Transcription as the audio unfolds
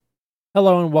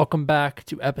Hello and welcome back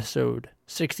to episode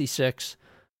 66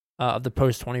 of the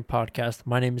Post 20 podcast.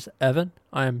 My name is Evan.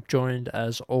 I am joined,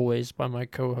 as always, by my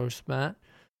co-host, Matt.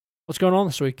 What's going on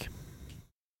this week?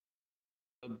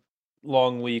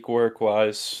 Long week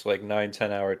work-wise, like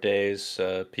 9-10 hour days.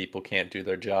 People can't do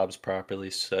their jobs properly,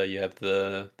 so you have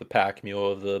the pack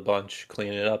mule of the bunch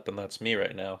cleaning it up, and that's me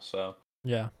right now. So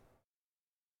Yeah,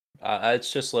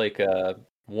 it's just like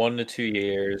 1 to 2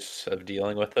 years of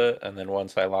dealing with it, and then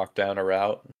once I lock down a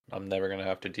route, I'm never gonna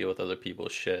have to deal with other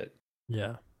people's shit,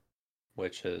 yeah,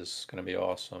 which is gonna be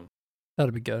awesome.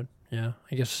 that'd be good. Yeah,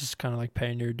 I guess it's kind of like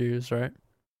paying your dues, right?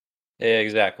 Yeah,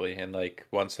 exactly. And like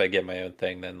once I get my own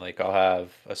thing, then like I'll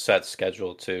have a set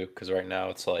schedule too. Because right now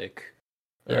it's like,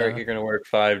 all right, Yeah, you're gonna work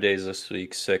 5 days this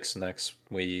week, six next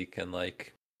week, and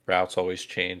like routes always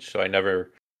change. So I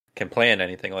never can plan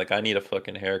anything. Like I need a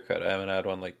fucking haircut. I haven't had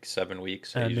one like 7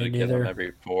 weeks. I and me usually get them neither.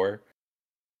 every four.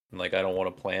 And like I don't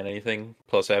want to plan anything.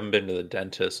 Plus I haven't been to the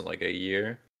dentist in like a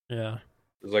year. Yeah,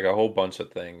 There's like a whole bunch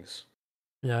of things.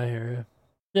 yeah, I hear you.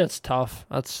 Yeah, it's tough.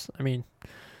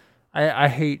 I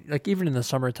hate, like, even in the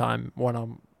summertime when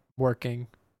I'm working,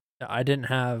 I didn't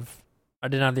have I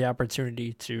didn't have the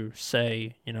opportunity to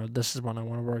say, this is when I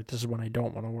want to work, this is when I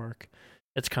don't want to work.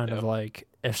 It's kind of Yep. like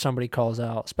if somebody calls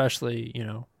out, especially,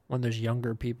 when there's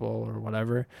younger people or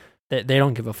whatever, they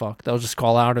don't give a fuck. They'll just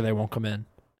call out or they won't come in.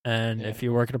 And Yeah. if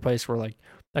you work at a place where like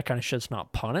that kind of shit's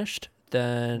not punished,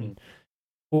 then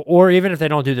Mm. or even if they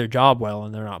don't do their job well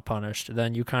and they're not punished,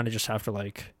 then you kind of just have to,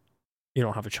 like, you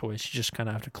don't have a choice. You just kind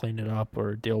of have to clean it up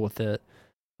or deal with it.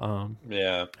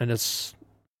 Yeah. And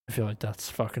I feel like that's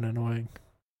fucking annoying.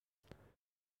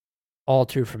 All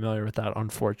too familiar with that,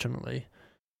 unfortunately.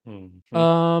 Mhm.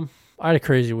 Um, I had a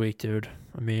crazy week, dude.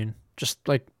 I mean, just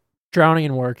like drowning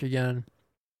in work again.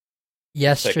 Picking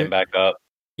Yesterday, back up.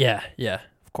 yeah,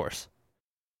 of course.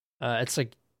 It's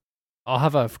like I'll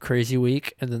have a crazy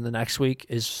week, and then the next week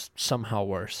is somehow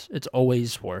worse. It's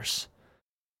always worse.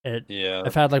 It. Yeah.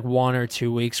 I've had like 1 or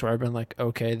 2 weeks where I've been like,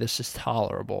 okay, this is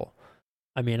tolerable.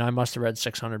 I mean, I must have read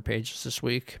 600 pages this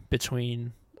week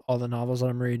between all the novels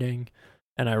I'm reading,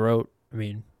 and I wrote,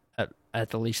 at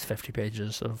the least 50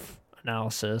 pages of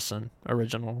analysis and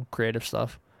original creative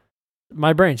stuff.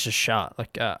 My brain's just shot.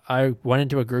 Like, I went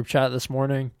into a group chat this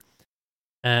morning,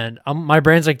 and my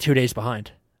brain's like 2 days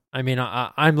behind. I mean,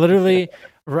 I'm literally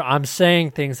I'm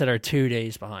saying things that are 2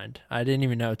 days behind. I didn't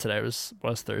even know today was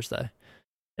Thursday.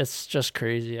 It's just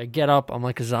crazy. I get up, I'm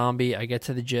like a zombie. I get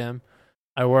to the gym,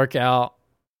 I work out,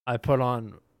 I put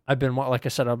on. Like I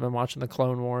said, I've been watching the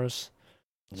Clone Wars,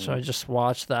 so I Mhm. just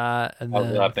watched that, and How's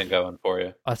then that been going for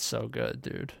you? that's so good,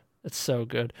 dude. It's so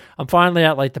good. I'm finally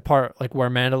at like the part like where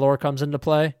Mandalore comes into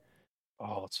play.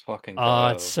 Oh, let's fucking Oh,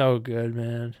 it's go. so good,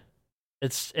 man.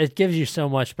 It gives you so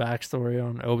much backstory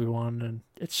on Obi-Wan, and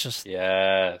it's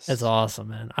Yes. awesome,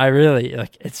 man. I really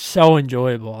like. It's so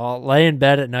enjoyable. I'll lay in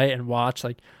bed at night and watch.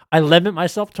 Like, I limit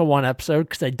myself to one episode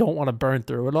because I don't want to burn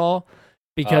through it all.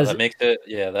 Because That makes it,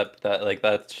 yeah, that like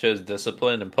that shows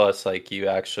discipline, and plus like you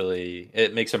actually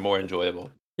it makes it more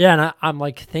enjoyable. yeah, and I'm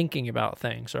like thinking about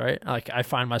things, right? Like, I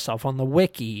find myself on the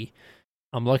wiki.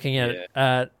 I'm looking Yeah.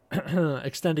 at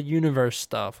extended universe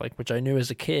stuff, like, which I knew as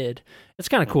a kid. It's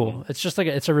kind of Hmm. cool. It's just like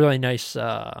it's a really nice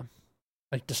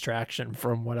like distraction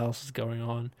from what else is going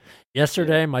on. Yeah.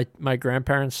 Yesterday, my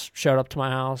grandparents showed up to my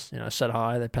house. Said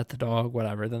hi. They pet the dog,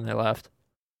 whatever. Then they left,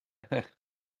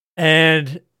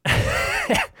 and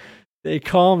they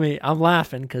call me. I'm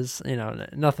laughing because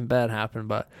nothing bad happened,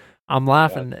 but I'm Yeah.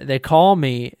 laughing. They call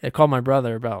me. They call my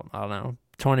brother about, I don't know,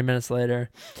 20 minutes later.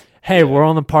 Hey, Yeah. we're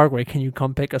on the parkway. Can you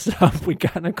come pick us up? We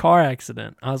got in a car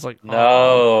accident. I was like,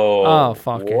 oh, No.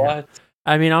 fucking hell. What?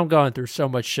 I mean, I'm going through so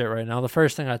much shit right now. The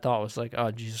first thing I thought was like,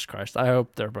 oh, Jesus Christ. I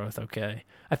hope they're both okay.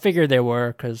 I figured they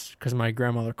were because my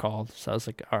grandmother called. So I was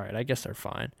like, all right, I guess they're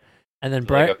fine. And then Is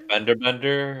it like Brett, a fender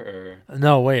bender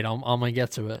no, wait, I'm gonna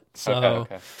get to it. or okay, So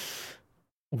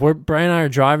okay. Brian and I are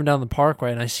driving down the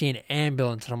parkway, and I see an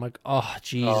ambulance, and I'm like, oh, Oh,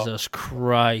 Jesus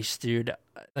Christ, dude.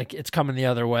 Like, it's coming the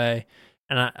other way.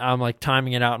 And I'm like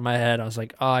timing it out in my head. I was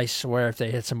like, oh, I swear if they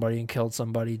hit somebody and killed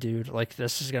somebody, dude, like, Jesus.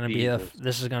 this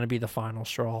is gonna be the final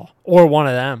straw, or one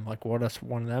of them. Like, what if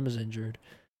one of them is injured?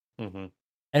 Hmm.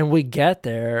 And we get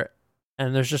there,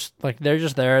 and there's just like they're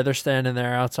just there. They're standing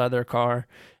there outside their car,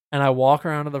 and I walk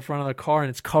around to the front of the car, and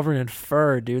it's covered in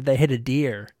fur, dude. They hit a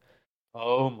deer,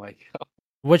 Oh my God.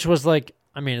 which was like,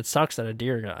 I mean, it sucks that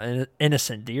an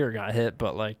innocent deer got hit,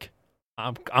 but like,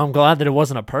 I'm glad that it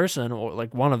wasn't a person or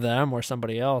like one of them or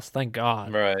somebody else. Thank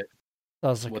God. Right. I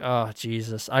was like, What oh,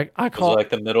 Jesus. I was it, call.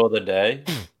 like the middle of the day?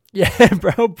 Yeah,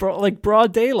 bro, like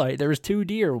broad daylight. There was two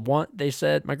deer. One,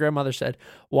 my grandmother said,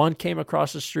 one came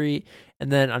across the street, and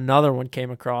then another one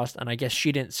came across, and I guess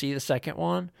she didn't see the second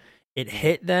one. It Mhm.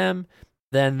 hit them,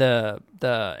 then the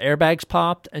airbags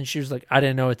popped, and she was like, I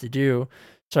didn't know what to do,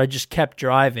 so I just kept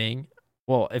driving.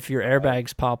 Well, if your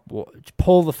airbags pop, well,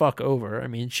 pull the fuck over. I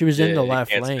mean, she was in Yeah, the you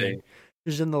left can't lane. stay. She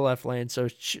was in the left lane, so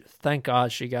thank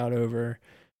God she got over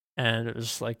and it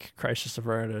was like crisis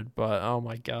averted. But oh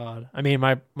my god, I mean,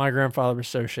 my grandfather was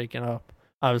so shaken up.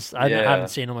 I haven't Yeah,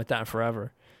 seen him like that in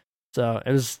forever. So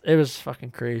it was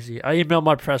fucking crazy. I emailed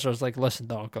my professor. I was like, listen,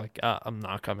 dog, like I'm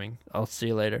not coming. I'll see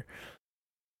you later.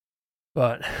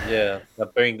 But yeah.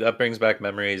 That brings back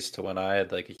memories to when I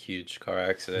had like a huge car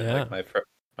accident. yeah, Like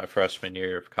my freshman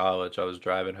year of college, I was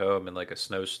driving home in like a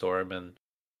snowstorm, and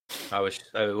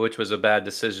which was a bad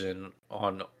decision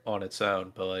on its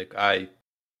own. But like I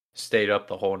stayed up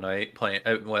the whole night playing.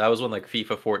 Well, that was when like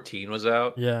FIFA 14 was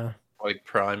out, yeah, like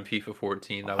prime FIFA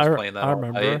 14. I was playing that I all night,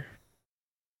 remember.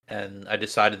 and I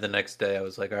decided the next day I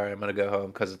was like, all right, I'm gonna go home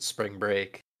because it's spring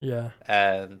break, Yeah,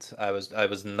 and I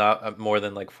was not more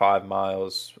than like 5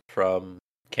 miles from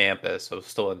campus. I was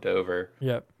still in Dover,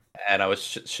 yep, and I was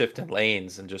shifting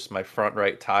lanes, and just my front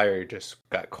right tire just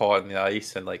got caught in the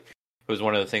ice, and like it was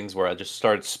one of the things where I just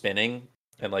started spinning,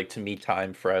 and like to me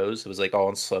time froze. It was like all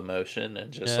in slow motion,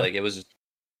 and just yeah, like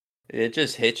it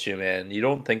just hits you, man. You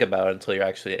don't think about it until you're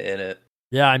actually in it.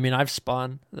 yeah. I mean, I've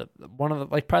spun one of the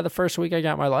like probably the first week I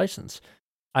got my license.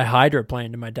 I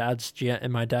hydroplaned in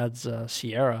my dad's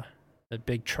Sierra, a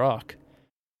big truck.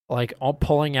 Like all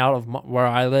pulling out of where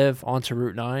I live onto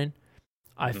Route 9.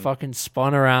 I Mhm. fucking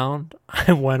spun around.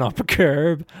 I went up a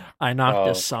curb. I knocked a Oh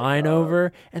my sign god.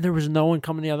 over, and there was no one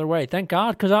coming the other way. Thank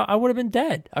God, because I would have been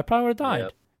dead. I probably would have Yeah.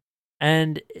 died.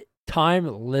 And time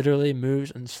literally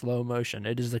moves in slow motion.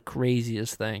 It is the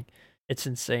craziest thing. It's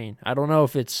insane. I don't know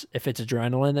if it's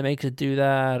adrenaline that makes it do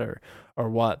that or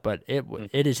what, but Mhm.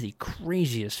 it is the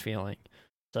craziest feeling.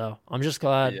 So I'm just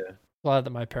glad that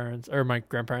my parents or my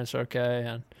grandparents are okay,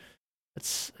 and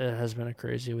it has been a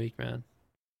crazy week, man.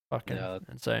 Fucking Yeah.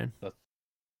 insane. That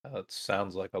that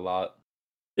sounds like a lot.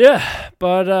 Yeah,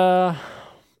 but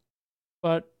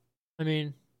I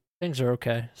mean, things are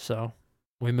okay, so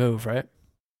we move, right?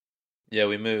 Yeah,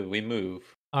 we move. We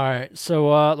move. All right,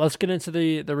 so let's get into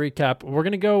the recap. We're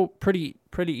gonna go pretty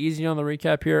easy on the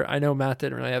recap here. I know Matt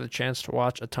didn't really have a chance to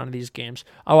watch a ton of these games.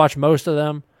 I watched most of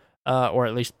them, or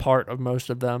at least part of most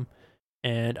of them,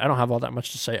 and I don't have all that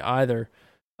much to say either.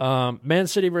 Man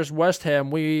City versus West Ham.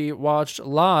 We watched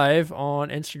live on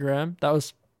Instagram. That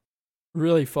was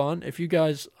really fun. If you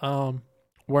guys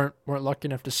weren't lucky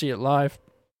enough to see it live,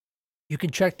 you can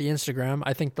check the Instagram.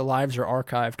 I think the lives are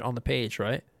archived on the page,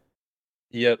 right?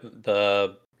 Yep,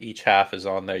 the each half is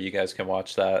on there. You guys can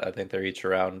watch that. I think they're each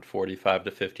around 45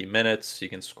 to 50 minutes. You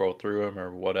can scroll through them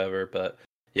or whatever, but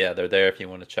yeah, they're there if you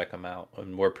want to check them out.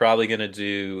 And we're probably going to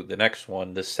do the next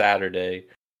one this Saturday,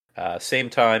 same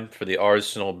time for the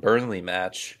Arsenal Burnley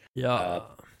match. Uh, Yeah.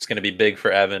 it's going to be big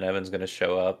for Evan. Evan's going to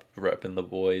show up, repping the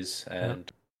boys, Yeah.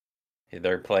 and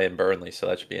they're playing Burnley, so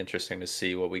that should be interesting to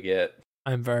see what we get.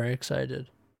 I'm very excited.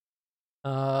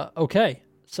 Okay.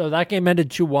 So that game ended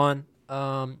 2-1.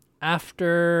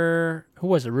 After who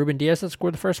was it? Ruben Diaz that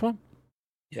scored the first one?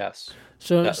 Yes.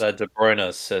 So That De Bruyne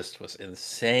assist was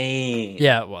insane.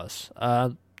 yeah, it was.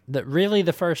 That really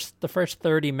the first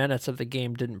 30 minutes of the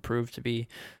game didn't prove to be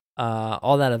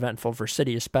all that eventful for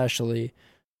City especially.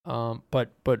 But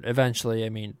eventually, I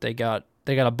mean, they got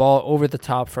a ball over the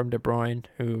top from De Bruyne,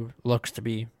 who looks to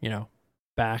be,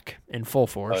 back in full Oh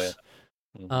yeah. force.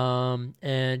 Mhm.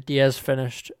 And Diaz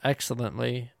finished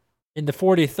excellently. In the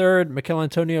 43rd, Mikel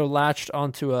Antonio latched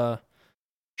onto a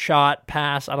shot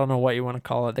pass. I don't know what you want to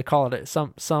call it. They call it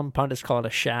some pundits call it a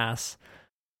shass.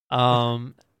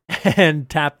 Um, and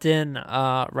tapped in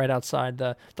right outside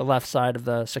the left side of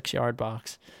the 6 yard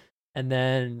box. And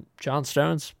then John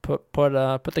Stones put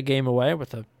the game away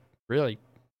with a really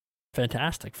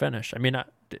fantastic finish. I mean,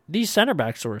 these center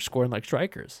backs were scoring like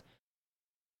strikers.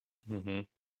 Hmm.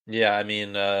 Yeah, I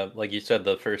mean, like you said,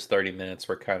 the first 30 minutes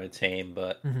were kind of tame,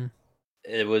 but Mm-hmm.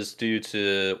 it was due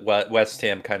to West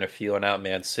Ham kind of feeling out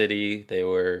Man City. They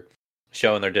were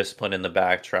showing their discipline in the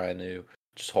back, trying to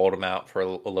just hold them out for a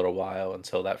little while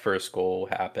until that first goal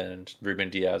happened. Ruben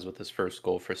Diaz with his first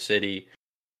goal for City.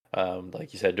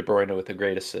 Like you said, De Bruyne with a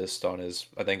great assist on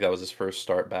I think that was his first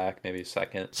start back, maybe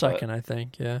second, but. Second, I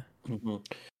think. Yeah. Mhm.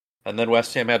 And then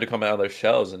West Ham had to come out of their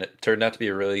shells, and it turned out to be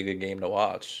a really good game to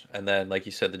watch. And then, like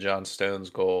you said, the John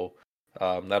Stones goal,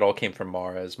 that all came from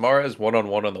Mahrez. Mahrez one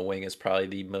on the wing is probably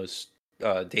the most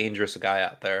dangerous guy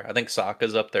out there. I think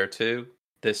Saka's up there too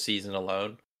this season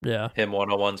alone. Yeah. Him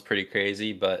one-on-one's pretty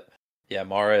crazy, but yeah,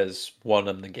 Mahrez won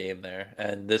him the game there.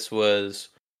 And this was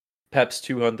Pep's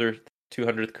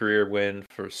 200th career win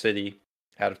for City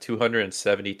out of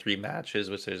 273 matches,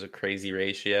 which is a crazy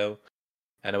ratio.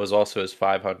 And it was also his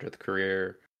 500th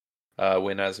career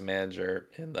win as a manager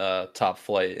in the top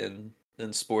flight in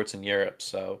sports in Europe.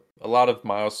 So a lot of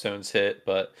milestones hit,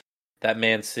 but that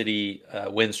Man City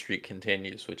win streak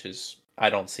continues, which is I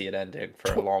don't see it ending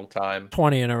for a long time.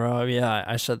 20 in a row. Yeah,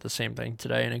 I said the same thing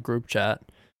today in a group chat.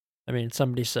 I mean,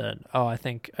 somebody said, "Oh, I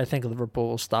think Liverpool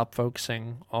will stop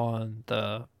focusing on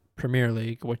the Premier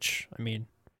League," which I mean,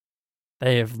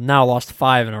 they have now lost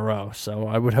 5 in a row. So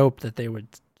I would hope that they would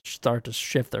start to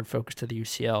shift their focus to the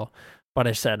UCL. But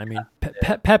I said, I mean,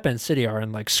 Pep and City are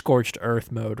in like scorched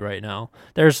earth mode right now.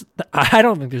 I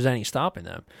don't think there's any stopping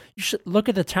them. You should look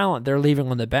at the talent they're leaving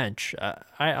on the bench.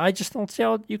 I just don't see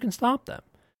how you can stop them.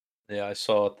 Yeah, I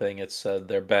saw a thing. It said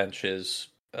their bench is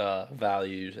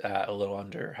valued at a little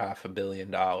under $500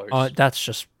 million. That's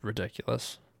just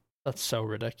ridiculous. That's so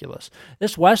ridiculous.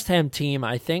 This West Ham team,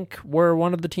 I think, were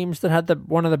one of the teams that had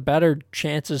one of the better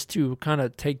chances to kind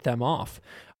of take them off.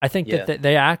 I think that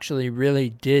they actually really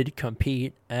did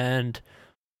compete, and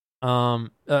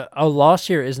a loss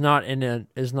here is not an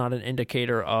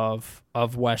indicator of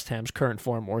West Ham's current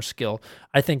form or skill.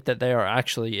 I think that they are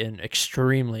actually in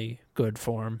extremely good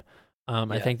form.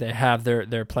 I think they have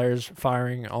their players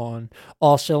firing on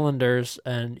all cylinders,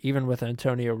 and even with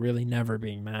Antonio really never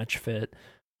being match fit,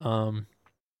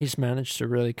 he's managed to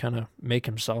really kind of make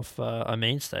himself a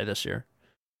mainstay this year.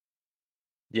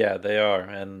 Yeah, they are,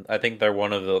 and I think they're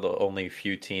one of the only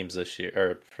few teams this year,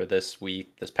 or for this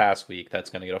past week, that's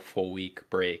going to get a full week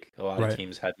break. A lot of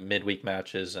teams had midweek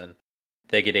matches, and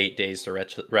they get 8 days to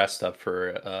rest up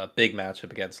for a big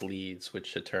matchup against Leeds, which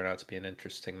should turn out to be an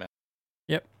interesting match.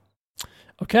 Yep.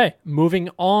 Okay, moving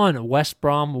on. West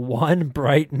Brom 1,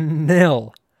 Brighton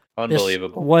 0.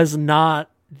 Unbelievable. This was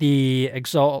not the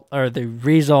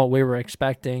result we were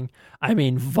expecting. I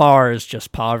mean, VAR is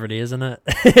just poverty, isn't it?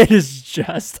 It is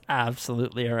just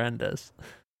absolutely horrendous.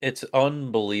 It's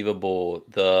unbelievable.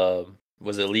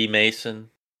 Was it Lee Mason?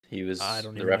 He was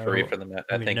the referee for the match.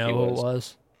 I think he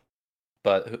was.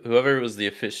 But whoever was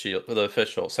the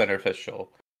center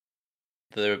official,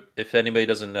 if anybody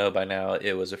doesn't know by now,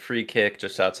 it was a free kick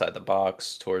just outside the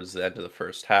box towards the end of the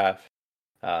first half.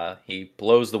 He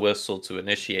blows the whistle to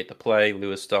initiate the play.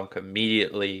 Lewis Dunk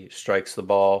immediately strikes the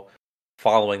ball.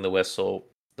 Following the whistle,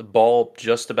 the ball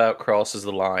just about crosses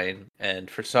the line, and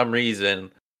for some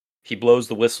reason, he blows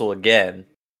the whistle again,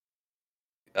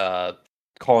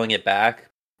 calling it back.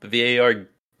 The VAR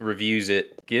reviews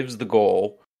it, gives the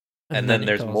goal, and then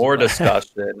there's more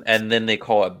discussion, and then they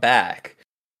call it back,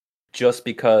 just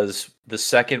because the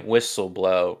second whistle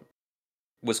blow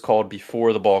was called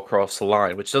before the ball crossed the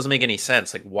line, which doesn't make any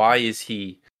sense. Like, why is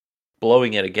he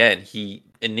blowing it again? He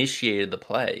initiated the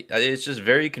play. It's just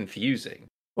very confusing.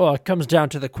 Well, it comes down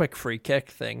to the quick free kick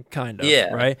thing, kind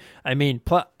of, right? I mean,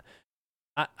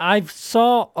 I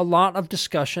saw a lot of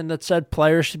discussion that said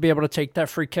players should be able to take that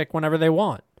free kick whenever they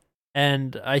want.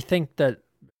 And I think that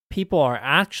people are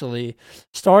actually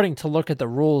starting to look at the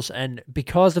rules, and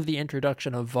because of the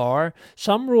introduction of VAR,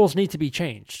 some rules need to be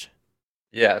changed.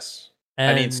 Yes.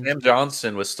 I mean, Sam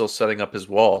Johnson was still setting up his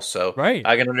wall, so right.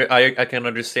 I can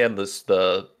understand this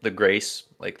the grace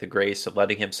of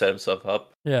letting him set himself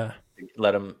up. Yeah,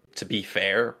 let him to be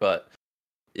fair. But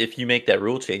if you make that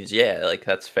rule change,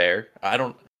 that's fair.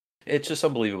 It's just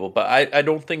unbelievable. But I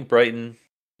don't think Brighton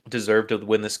deserved to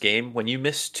win this game. When you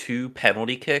miss 2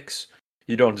 penalty kicks,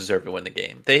 you don't deserve to win the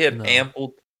game. They had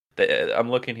ample. I'm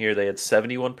looking here. They had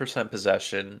 71%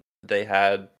 possession. They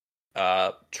had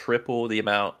triple the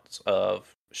amount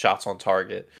of shots on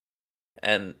target,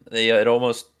 and they had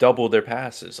almost doubled their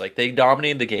passes. Like, they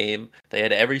dominated the game. They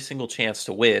had every single chance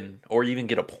to win or even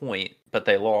get a point, but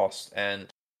they lost. And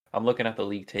I'm looking at the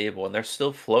league table, and they're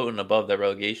still floating above the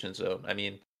relegation zone. I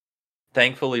mean,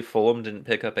 thankfully Fulham didn't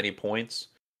pick up any points,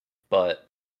 but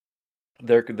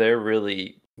they're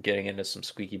really getting into some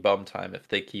squeaky bum time if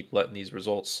they keep letting these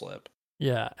results slip.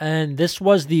 Yeah, and this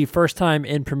was the first time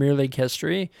in Premier League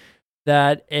history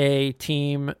that a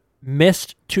team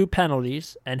missed 2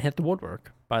 penalties and hit the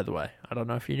woodwork, by the way. I don't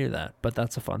know if you knew that, but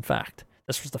that's a fun fact.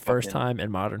 This was the first time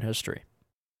in modern history.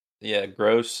 Yeah,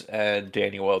 Gross and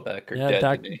Danny Welbeck are dead.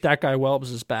 That guy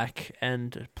Welbs is back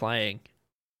and playing.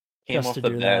 Came off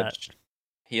the bench.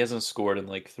 He hasn't scored in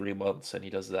like 3 months, and he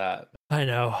does that. I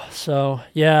know. So,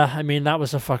 yeah, I mean, that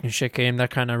was a fucking shit game. That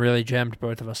kind of really jammed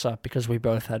both of us up because we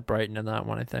both had Brighton in that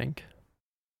one, I think.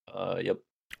 Yep.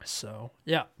 So,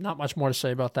 yeah, not much more to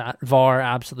say about that. VAR,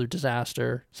 absolute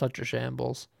disaster. Such a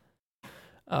shambles.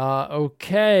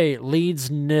 Okay, Leeds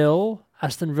 0,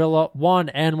 Aston Villa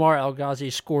 1. Anwar El Ghazi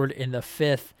scored in the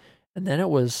 5th. And then it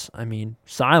was,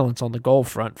 silence on the goal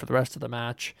front for the rest of the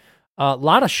match. A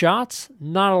lot of shots,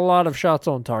 not a lot of shots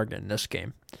on target in this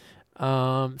game.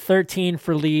 13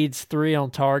 for Leeds, 3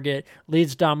 on target.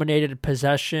 Leeds dominated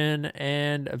possession,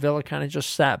 and Villa kind of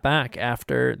just sat back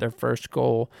after their first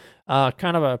goal.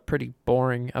 Kind of a pretty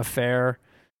boring affair.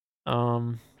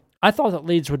 I thought that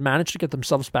Leeds would manage to get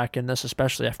themselves back in this,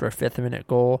 especially after a 5th-minute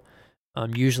goal.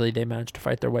 Usually they manage to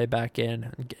fight their way back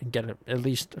in and get at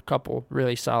least a couple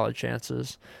really solid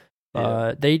chances.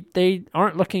 They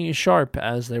aren't looking as sharp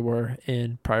as they were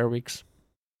in prior weeks.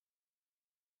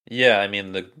 Yeah, I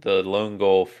mean the lone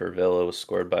goal for Villa was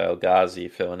scored by El Ghazi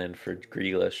filling in for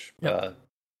Grealish. Yep.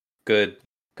 Good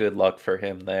luck for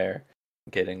him there,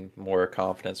 getting more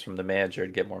confidence from the manager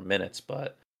and get more minutes.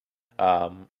 But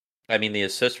I mean the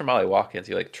assist from Ollie Watkins,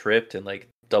 he like tripped and like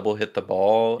double hit the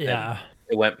ball. Yeah. And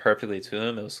it went perfectly to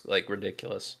him. It was like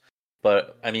ridiculous.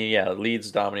 But I mean, yeah,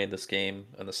 Leeds dominated this game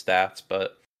in the stats,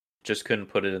 but just couldn't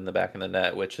put it in the back of the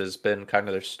net, which has been kind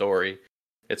of their story.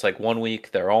 It's like 1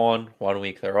 week they're on, 1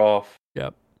 week they're off.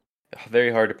 Yep.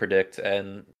 Very hard to predict,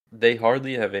 and they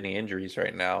hardly have any injuries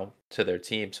right now to their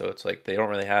team, so it's like they don't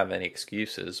really have any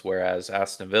excuses. Whereas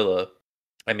Aston Villa,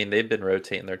 I mean, they've been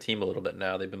rotating their team a little bit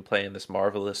now. They've been playing this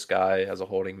marvelous guy as a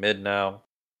holding mid now.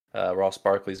 Ross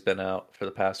Barkley's been out for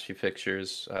the past few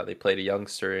fixtures. They played a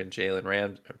youngster in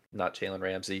not Jalen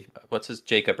Ramsey. What's his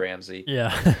Jacob Ramsey?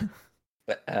 Yeah.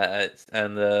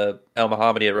 And El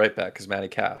Mohammadi at right back is Matty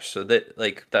Cash. So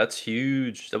that's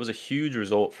huge. That was a huge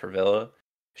result for Villa,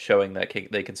 showing that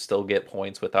they can still get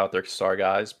points without their star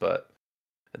guys, but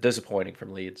disappointing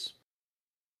from Leeds.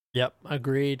 Yep,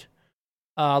 agreed.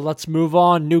 Let's move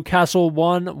on. Newcastle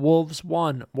 1, Wolves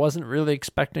 1. Wasn't really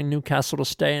expecting Newcastle to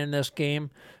stay in this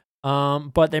game,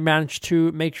 but they managed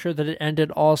to make sure that it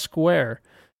ended all square.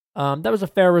 That was a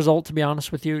fair result, to be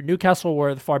honest with you. Newcastle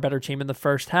were the far better team in the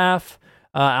first half.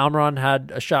 Almiron had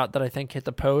a shot that I think hit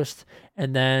the post,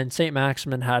 and then St.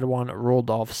 Maximin had one ruled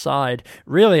offside.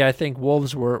 Really, I think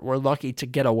Wolves were lucky to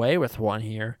get away with one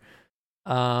here.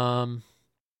 So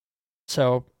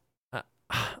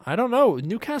I don't know.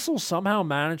 Newcastle somehow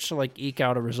managed to like eke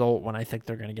out a result when I think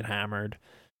they're going to get hammered.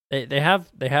 They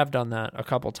have done that a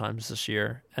couple times this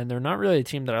year, and they're not really a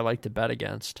team that I like to bet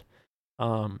against.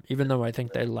 Even though I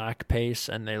think they lack pace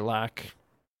and they lack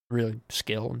really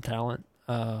skill and talent.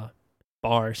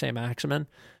 Bar St. Maximin,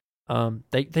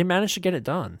 they managed to get it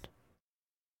done.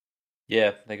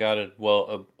 Yeah, they got a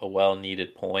well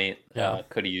needed point. Yeah.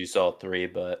 Could have used all three,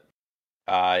 but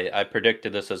I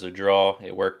predicted this as a draw.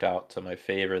 It worked out to my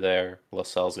favor there.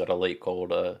 Lascelles got a late goal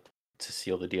to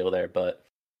seal the deal there, but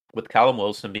with Callum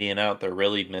Wilson being out, they're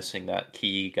really missing that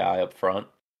key guy up front.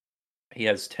 He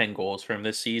has 10 goals for him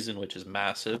this season, which is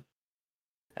massive.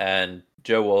 And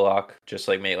Joe Willock, just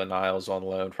like Maitland-Niles on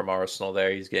loan from Arsenal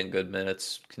there, he's getting good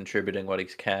minutes, contributing what he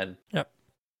can. Yep.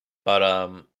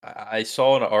 But I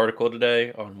saw an article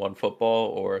today on OneFootball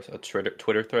or a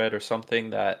Twitter thread or something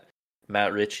that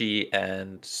Matt Ritchie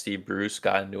and Steve Bruce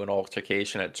got into an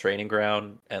altercation at training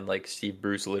ground, and like Steve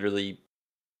Bruce literally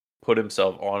put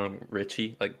himself on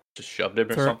Ritchie, like just shoved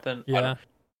him or something. Yeah.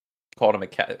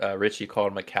 Ritchie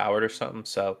called him a coward or something.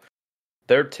 So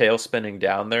they're tail spinning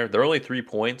down there. They're only 3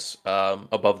 points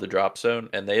above the drop zone,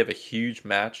 and they have a huge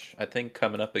match, I think,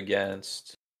 coming up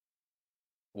against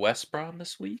West Brom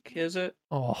this week, is it?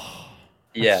 Oh,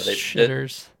 yeah,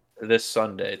 shitters. This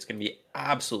Sunday. It's going to be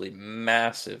absolutely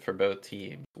massive for both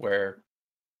teams, where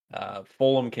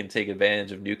Fulham can take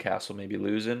advantage of Newcastle maybe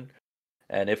losing.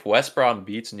 And if West Brom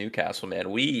beats Newcastle,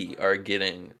 man, we are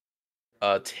getting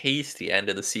a tasty end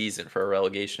of the season for a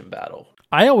relegation battle.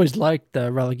 I always like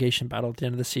the relegation battle at the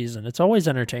end of the season. It's always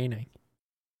entertaining.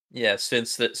 Yeah,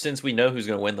 since we know who's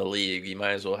going to win the league, you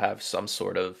might as well have some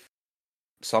sort of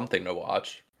something to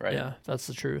watch, right? Yeah, that's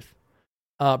the truth.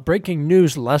 Breaking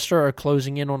news: Leicester are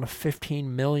closing in on a £15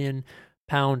 million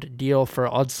deal for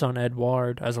Odsonne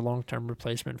Edouard as a long-term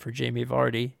replacement for Jamie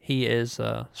Vardy. He is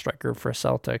a striker for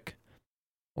Celtic.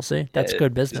 We'll see. That's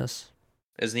good business.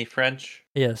 Isn't he French?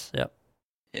 He is. Yep.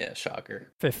 Yeah,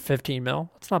 shocker. 15 mil.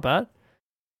 That's not bad.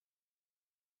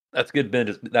 That's good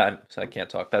business. I can't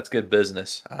talk. That's good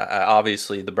business.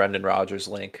 Obviously, the Brendan Rodgers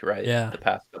link, right? Yeah. The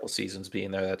past couple seasons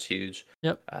being there, that's huge.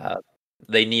 Yep.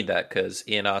 They need that because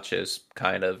Iheanacho's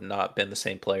kind of not been the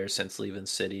same player since leaving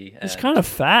City. He's kind of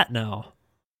fat now.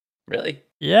 Really?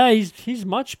 Yeah, he's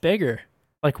much bigger.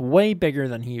 Like way bigger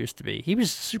than he used to be. He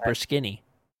was super skinny.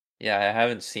 Yeah, I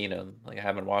haven't seen him. Like I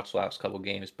haven't watched the last couple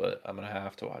games, but I'm gonna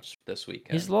have to watch this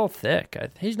weekend. He's a little thick.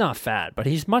 He's not fat, but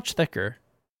he's much thicker.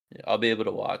 Yeah, I'll be able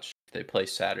to watch. They play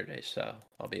Saturday, so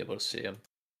I'll be able to see them.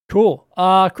 Cool.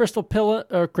 Crystal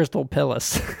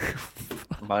Palace.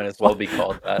 Might as well be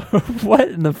called that. What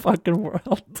in the fucking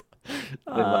world?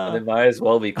 They might as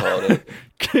well be called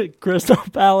it. Crystal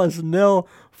Palace 0,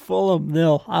 Fulham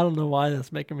 0. I don't know why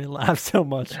that's making me laugh so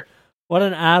much. What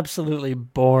an absolutely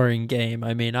boring game.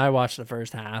 I mean, I watched the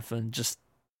first half and just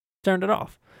turned it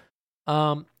off.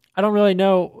 I don't really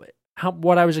know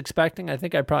what I was expecting. I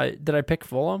think did I pick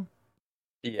Fulham?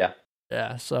 Yeah.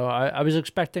 Yeah, so I was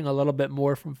expecting a little bit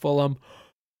more from Fulham.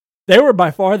 They were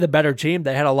by far the better team.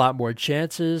 They had a lot more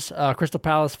chances. Crystal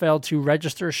Palace failed to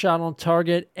register a shot on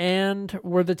target and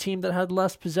were the team that had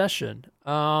less possession.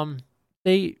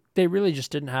 They really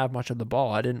just didn't have much of the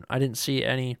ball. I didn't see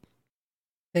anything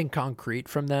concrete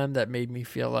from them that made me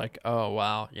feel like, oh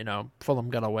wow, Fulham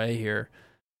got away here.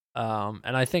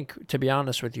 And I think, to be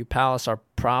honest with you, Palace are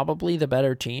probably the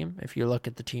better team if you look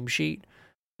at the team sheet,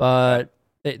 but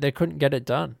they couldn't get it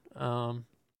done.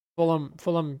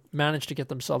 Fulham managed to get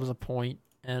themselves a point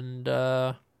and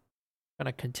kind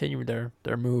of continue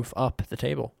their move up the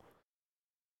table.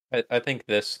 I think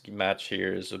this match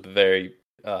here is a very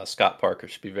Scott Parker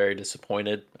should be very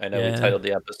disappointed. I know we titled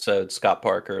the episode Scott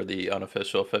Parker, the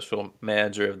unofficial official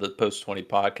manager of the Post 20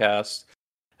 podcast.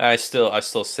 I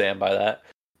still stand by that.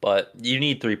 But you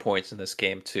need 3 points in this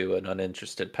game to an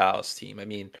uninterested Palace team. I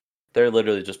mean, they're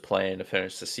literally just playing to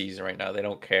finish the season right now. They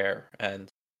don't care. And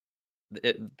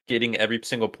getting every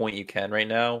single point you can right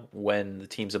now when the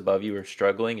teams above you are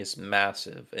struggling is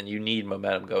massive. And you need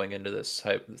momentum going into this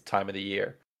time of the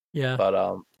year. Yeah. But,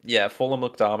 Fulham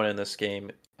looked dominant in this game.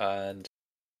 And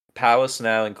Palace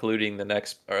now, including the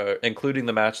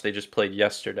match they just played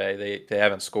yesterday, they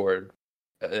haven't scored.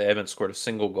 They haven't scored a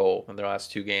single goal in their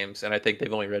last 2 games, and I think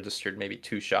they've only registered maybe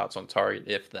 2 shots on target,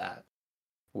 if that,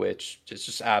 which is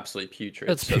just absolutely putrid.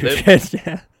 That's putrid,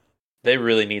 yeah. They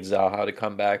really need Zaha to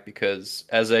come back because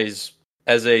Eze's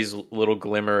little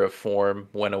glimmer of form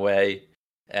went away,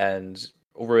 and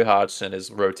Roy Hodgson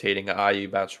is rotating Ayew,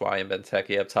 Batshuayi, and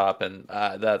Benteke up top, and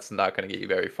that's not going to get you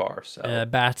very far. So yeah,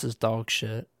 Bats is dog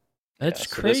shit. It's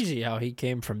crazy how he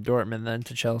came from Dortmund then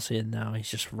to Chelsea, and now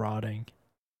he's just rotting.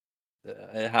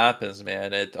 It happens,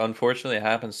 man. It unfortunately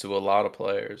happens to a lot of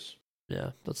players.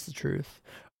 Yeah, that's the truth.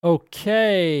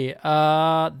 Okay,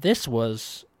 this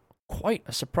was quite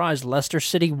a surprise. Leicester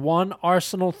City 1,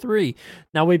 Arsenal 3.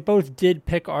 Now, we both did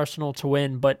pick Arsenal to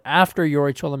win, but after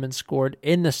Youri Tielemans scored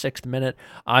in the 6th minute,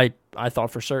 I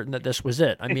thought for certain that this was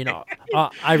it. I mean,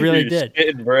 I really did.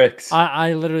 Spitting bricks.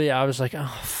 I was like,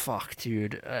 oh fuck,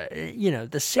 dude. The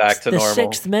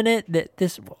 6th minute,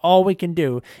 this all we can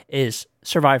do is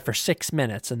survive for 6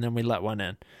 minutes, and then we let one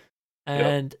in.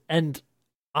 And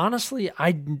honestly,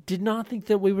 I did not think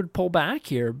that we would pull back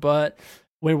here, but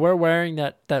when we're wearing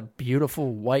that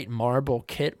beautiful white marble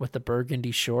kit with the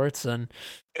burgundy shorts, and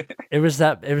it was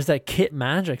that kit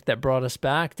magic that brought us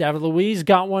back. David Luiz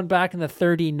got one back in the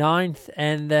 39th,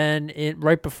 and then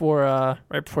right before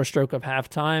stroke of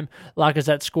halftime,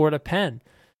 Lacazette scored a pen.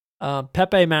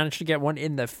 Pepe managed to get one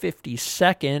in the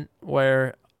 52nd,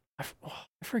 where I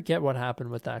forget what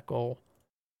happened with that goal.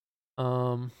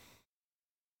 I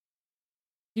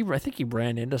think he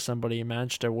ran into somebody and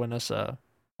managed to win us a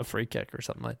free kick or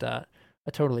something like that. I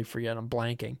totally forget. I'm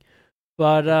blanking.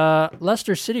 But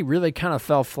Leicester City really kind of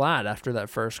fell flat after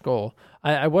that first goal.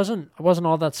 I wasn't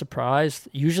all that surprised.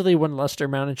 Usually when Leicester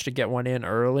managed to get one in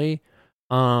early,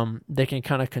 they can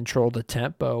kind of control the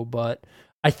tempo. But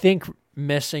I think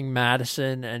missing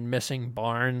Maddison and missing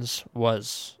Barnes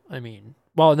was,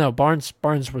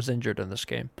 Barnes was injured in this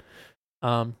game.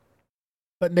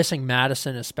 But missing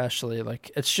Maddison especially,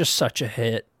 like, it's just such a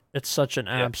hit. It's such an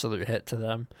absolute hit to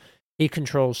them. He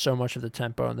controls so much of the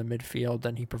tempo in the midfield,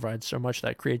 and he provides so much of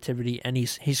that creativity, and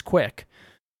he's quick.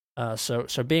 So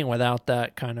being without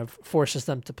that kind of forces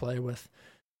them to play with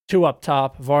 2 up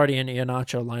top. Vardy and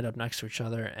Iheanacho lined up next to each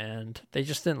other, and they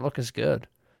just didn't look as good.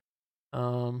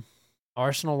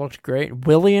 Arsenal looked great.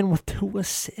 Willian with 2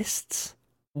 assists.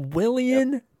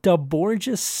 Willian de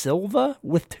Borges Silva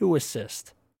with 2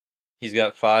 assists. He's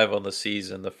got 5 on the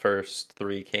season. The first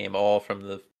 3 came all from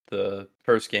the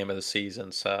first game of the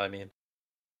season. So, I mean,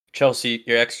 Chelsea,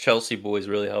 your ex-Chelsea boys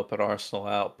really helping Arsenal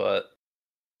out, but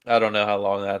I don't know how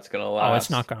long that's going to last. Oh, it's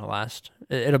not going to last.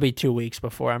 It'll be 2 weeks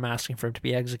before I'm asking for him to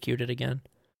be executed again.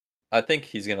 I think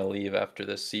he's going to leave after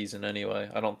this season anyway.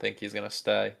 I don't think he's going to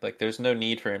stay. Like, there's no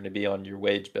need for him to be on your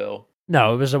wage bill.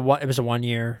 No, it was a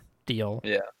 1-year deal.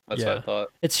 Yeah, that's what I thought.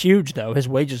 It's huge though. His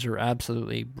wages are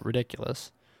absolutely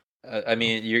ridiculous. I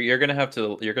mean, you're going to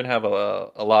have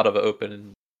a lot of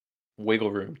open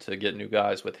wiggle room to get new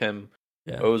guys with him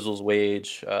Yeah. Ozil's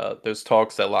wage. There's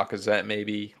talks that Lacazette may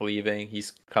be leaving.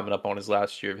 He's coming up on his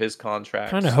last year of his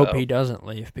contract. Kind of hope So he doesn't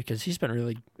leave because he's been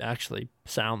really actually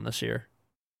sound this year.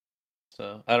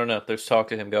 So I don't know if there's talk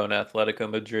to him going to Atletico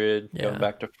Madrid, going Yeah.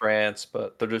 back to France,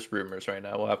 but they're just rumors right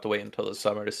now. We'll have to wait until the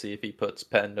summer to see if he puts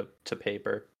pen to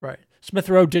paper. Right. Smith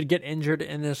Rowe did get injured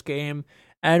in this game,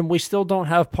 and we still don't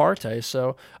have Partey.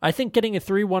 So I think getting a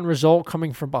 3-1 result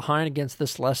coming from behind against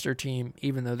this Leicester team,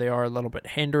 even though they are a little bit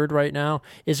hindered right now,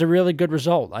 is a really good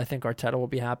result. I think Arteta will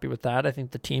be happy with that. I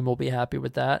think the team will be happy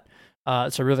with that.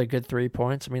 It's a really good 3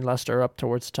 points. I mean, Leicester up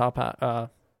towards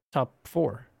top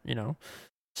 4, you know.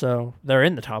 So they're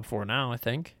in the top 4 now, I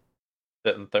think.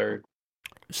 Sitting third.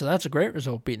 So that's a great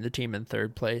result, beating the team in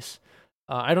third place.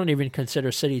 I don't even consider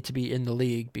City to be in the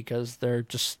league because they're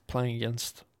just playing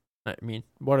against. I mean,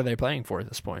 what are they playing for at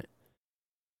this point?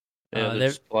 Yeah,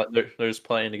 they're just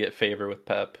playing to get favor with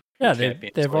Pep. Yeah,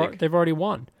 Champions they've League. already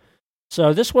won.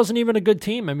 So this wasn't even a good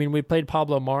team. I mean, we played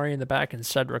Pablo Mari in the back and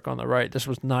Cedric on the right. This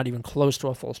was not even close to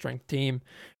a full strength team.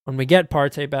 When we get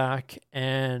Partey back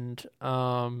and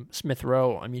Smith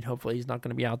Rowe, I mean, hopefully he's not going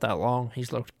to be out that long.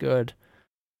 He's looked good.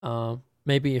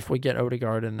 Maybe if we get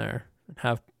Odegaard in there and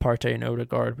have Partey and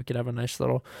Odegaard, we could have a nice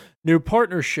little new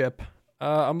partnership.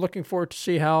 I'm looking forward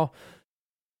to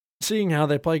seeing how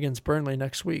they play against Burnley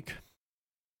next week.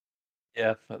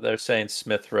 Yeah, they're saying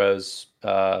Smith Rowe's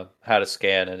had a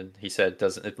scan and he said it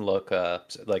doesn't look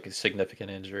like a significant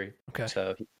injury. Okay.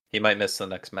 So he might miss the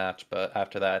next match, but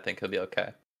after that, I think he'll be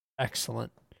okay.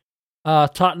 Excellent.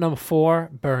 Tottenham 4,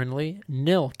 Burnley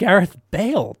 0. Gareth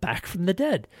Bale back from the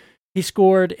dead. He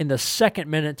scored in the second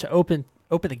minute to open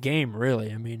the game,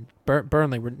 really. I mean,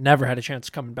 Burnley never had a chance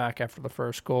coming back after the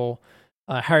first goal.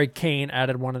 Harry Kane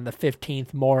added one in the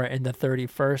 15th, more in the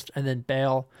 31st, and then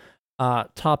Bale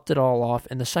topped it all off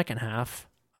in the second half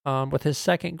with his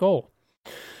second goal.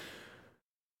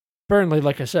 Burnley,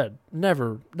 like I said,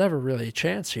 never really a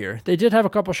chance here. They did have a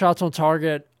couple shots on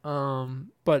target,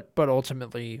 but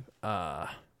ultimately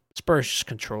Spurs just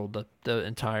controlled the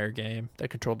entire game. They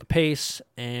controlled the pace,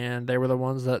 and they were the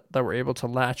ones that were able to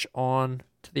latch on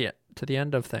to the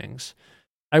end of things.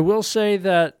 I will say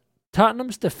that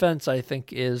Tottenham's defense, I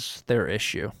think, is their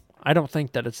issue. I don't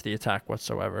think that it's the attack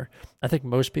whatsoever. I think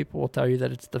most people will tell you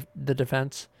that it's the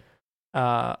defense.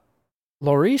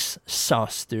 Lloris,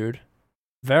 sus, dude.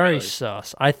 Very Really?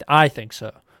 sus. I think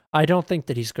so. I don't think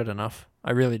that he's good enough.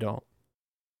 I really don't.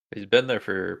 He's been there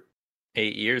for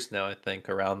 8 years now, I think,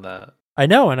 around that. I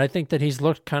know, and I think that he's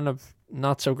looked kind of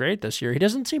not so great this year. He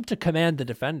doesn't seem to command the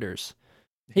defenders.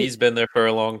 He's been there for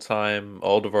a long time.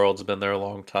 Alderweireld's been there a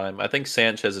long time. I think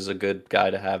Sanchez is a good guy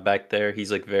to have back there. He's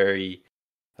like very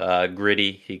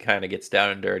gritty. He kind of gets down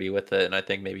and dirty with it, and I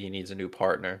think maybe he needs a new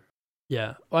partner.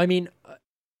 Yeah. Well, I mean,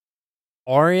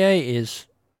 Aurier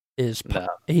is No,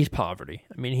 he's poverty.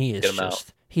 I mean, he is Get him out.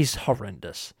 just he's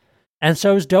horrendous, and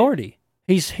so is Doherty.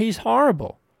 He's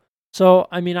horrible. So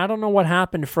I mean, I don't know what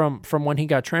happened from when he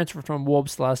got transferred from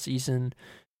Wolves last season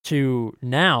to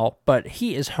now, but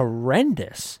he is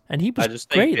horrendous, and he I was just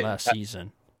think great last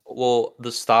season. well,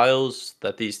 the styles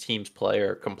that these teams play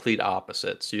are complete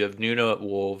opposites. You have Nuno at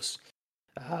Wolves,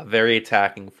 very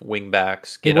attacking wing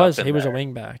backs. He Get up was in he was a there.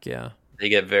 wing back, yeah. They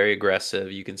get very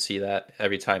aggressive. You can see that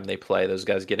every time they play, those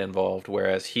guys get involved.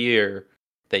 Whereas here,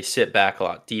 they sit back a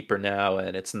lot deeper now,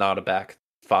 and it's not a back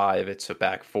five, it's a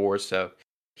back four. So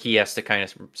he has to kind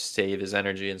of save his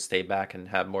energy and stay back and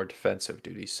have more defensive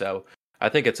duties. So I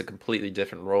think it's a completely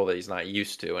different role that he's not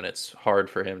used to, and it's hard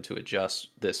for him to adjust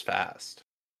this fast.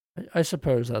 I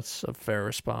suppose that's a fair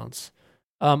response.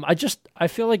 I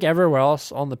feel like everywhere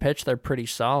else on the pitch they're pretty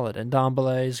solid, and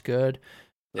Ndombele is good.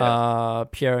 Yeah.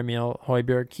 Pierre-Emile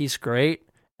Højbjerg, he's great.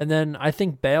 And then I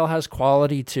think Bale has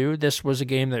quality too. This was a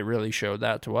game that really showed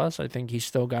that to us. I think he's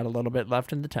still got a little bit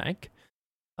left in the tank.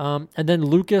 And then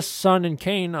Lucas, Son, and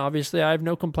Kane, obviously I have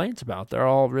no complaints about. They're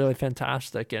all really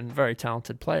fantastic and very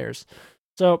talented players.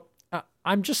 So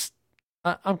I'm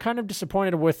kind of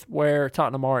disappointed with where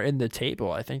Tottenham are in the table.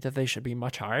 I think that they should be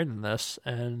much higher than this.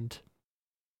 And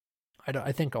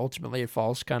I think ultimately it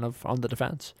falls kind of on the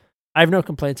defense. I have no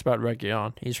complaints about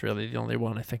Reguilon. He's really the only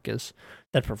one I think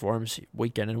that performs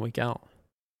week in and week out.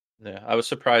 Yeah, I was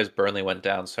surprised Burnley went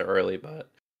down so early, but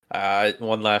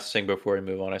one last thing before we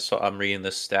move on. I'm reading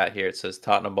this stat here. It says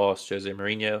Tottenham boss Jose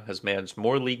Mourinho has managed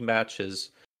more league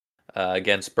matches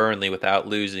against Burnley without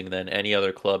losing than any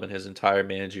other club in his entire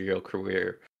managerial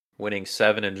career, winning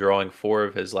 7 and drawing 4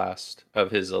 of his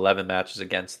 11 matches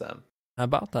against them. How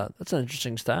about that? That's an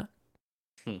interesting stat.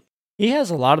 Hmm. He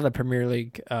has a lot of the Premier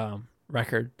League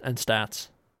record and stats.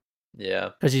 Yeah.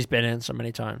 Because he's been in so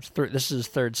many times. This is his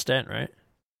third stint, right?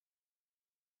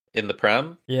 In the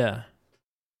Prem, Yeah.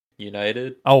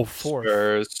 United, Oh, fourth.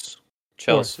 Spurs, Fourth.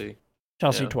 Chelsea.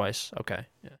 Chelsea Yeah, twice. Okay.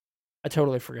 Yeah. I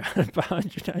totally forgot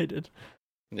about United.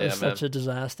 That was yeah, such man. a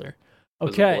disaster. It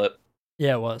was a Okay. blip.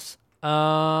 Yeah, it was.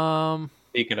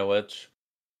 Speaking of which,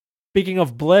 Speaking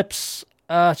of blips,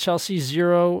 Chelsea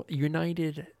 0,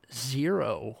 United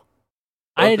 0.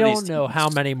 I both of these don't know how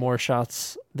teams, many more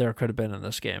shots there could have been in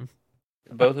this game.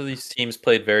 both of these teams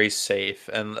played very safe.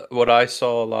 And what I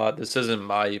saw a lot, this isn't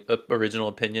my original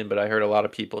opinion, but I heard a lot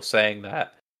of people saying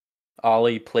that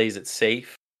Ollie plays it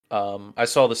safe. I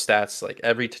saw the stats like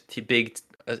every big,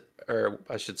 or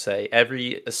I should say,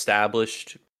 every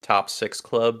established top six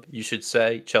club, you should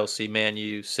say, Chelsea, Man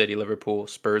U, City, Liverpool,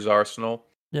 Spurs, Arsenal.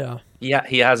 Yeah, Yeah,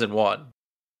 he hasn't won.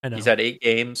 I He's know. had 8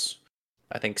 games.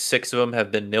 I think 6 of them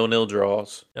have been 0-0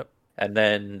 draws. Yep. And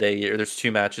then there's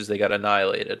 2 matches they got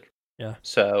annihilated. Yeah.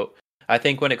 So I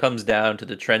think when it comes down to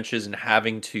the trenches and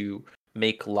having to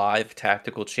make live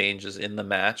tactical changes in the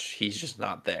match, he's just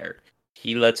not there.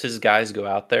 He lets his guys go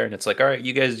out there, and it's like, all right,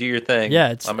 you guys do your thing.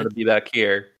 Yeah, I'm going to be back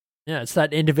here. Yeah, it's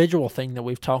that individual thing that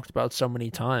we've talked about so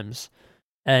many times.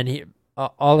 And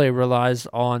Ole relies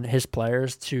on his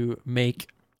players to make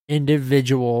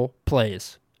individual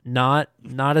plays, not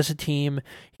as a team.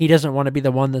 He doesn't want to be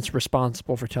the one that's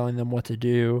responsible for telling them what to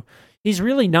do. He's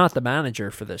really not the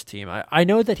manager for this team. I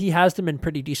know that he has them in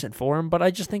pretty decent form, but I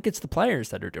just think it's the players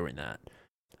that are doing that.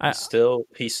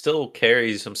 He still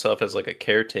carries himself as like a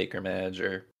caretaker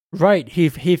manager. Right. He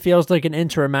feels like an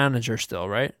interim manager still,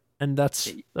 right? And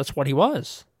that's what he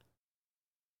was.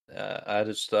 I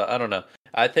don't know.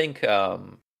 I think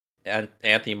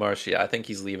Anthony Martial, I think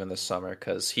he's leaving this summer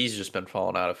because he's just been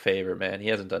falling out of favor, man. He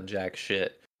hasn't done jack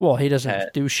shit. Well, he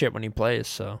doesn't do shit when he plays,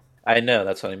 so. I know,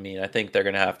 that's what I mean. I think they're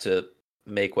gonna have to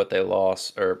make what they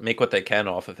lost or make what they can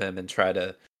off of him and try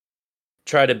to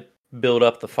build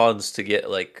up the funds to get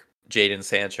like Jadon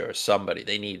Sancho or somebody.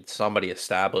 They need somebody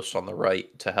established on the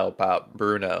right to help out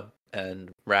Bruno and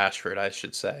Rashford, I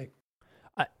should say.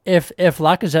 If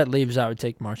Lacazette leaves, I would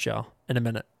take Martial in a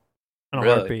minute. In a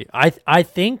heartbeat. I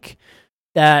think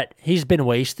that he's been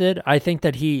wasted. I think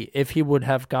that if he would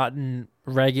have gotten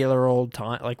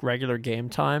regular game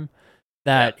time,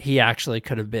 that he actually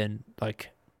could have been like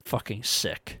fucking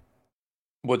sick.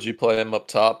 Would you play him up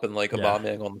top and like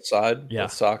Aubameyang on the side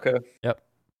with Saka? Yep.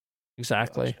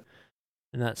 Exactly. Gotcha.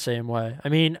 In that same way. I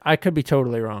mean, I could be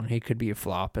totally wrong. He could be a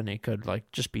flop and he could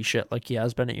like just be shit like he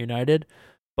has been at United.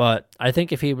 But I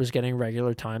think if he was getting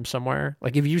regular time somewhere,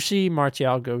 like if you see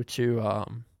Martial go to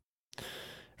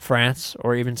France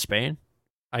or even Spain,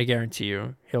 I guarantee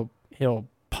you he'll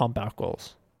pump out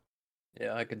goals.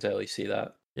 Yeah, I can totally see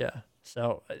that. Yeah.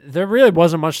 So there really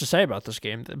wasn't much to say about this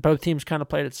game. Both teams kind of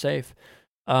played it safe.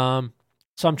 Some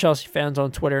Chelsea fans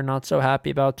on Twitter not so happy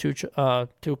about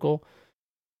Tuchel.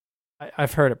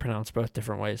 I've heard it pronounced both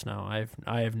different ways now.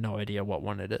 I have no idea what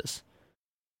one it is.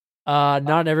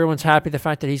 Not everyone's happy the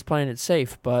fact that he's playing it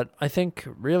safe, but I think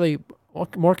really,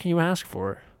 what more can you ask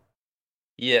for?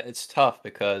 Yeah, it's tough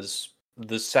because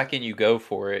the second you go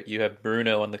for it, you have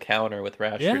Bruno on the counter with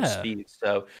Rashford's speed.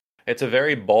 So it's a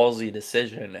very ballsy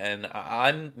decision,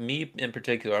 and me in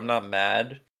particular, I'm not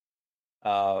mad.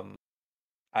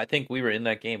 I think we were in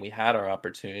that game. We had our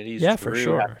opportunities. Yeah, for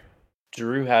sure.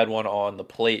 Drew had one on the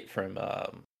plate from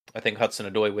I think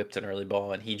Hudson-Odoi whipped an early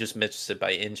ball, and he just missed it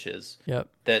by inches. Yep.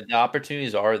 The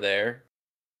opportunities are there.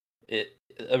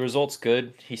 The result's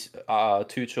good. He's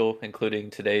Tuchel, including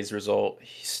today's result,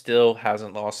 he still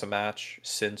hasn't lost a match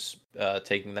since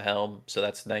taking the helm, so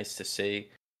that's nice to see.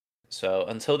 So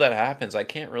until that happens, I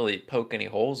can't really poke any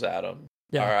holes at him.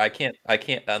 Yeah. Or I can't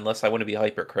unless I want to be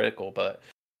hypercritical. But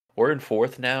we're in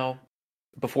fourth now.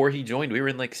 Before he joined, we were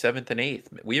in like 7th and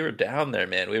 8th. We were down there,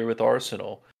 man. We were with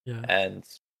Arsenal, and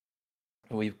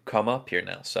we've come up here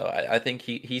now. So I think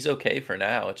he's okay for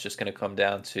now. It's just going to come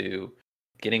down to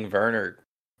getting Werner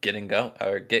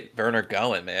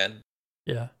going, man.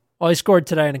 Yeah. Well, he scored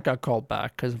today and it got called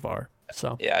back because of VAR.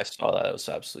 So yeah, I saw that. It was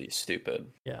absolutely stupid.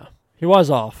 Yeah, he was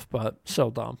off, but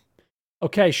so dumb.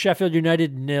 Okay, Sheffield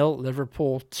United 0,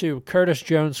 Liverpool 2. Curtis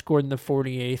Jones scored in the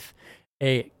 48th.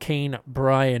 A Kane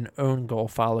Bryan own goal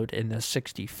followed in the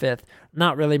 65th.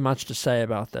 Not really much to say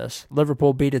about this.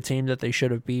 Liverpool beat a team that they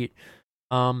should have beat.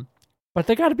 But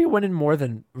they got to be winning more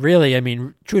than really. I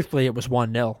mean, truthfully, it was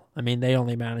 1-0. I mean, they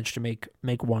only managed to make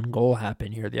one goal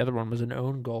happen here. The other one was an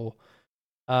own goal.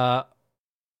 They're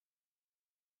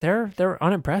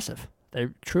unimpressive. They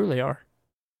truly are.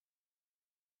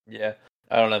 Yeah,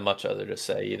 I don't have much other to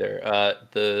say either.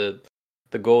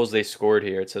 The goals they scored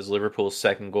here, it says Liverpool's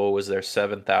second goal was their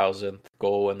 7,000th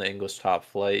goal in the English top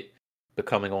flight,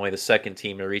 becoming only the second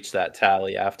team to reach that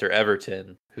tally after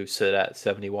Everton who sit at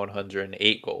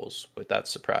 7,108 goals. But that's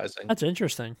surprising. That's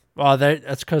interesting. Well,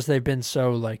 that's because they've been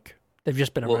so like they've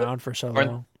just been Well, around for so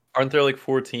aren't long. aren't there like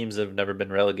four teams that have never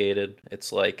been relegated?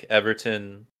 It's like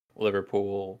Everton,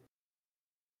 Liverpool,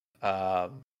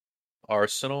 um,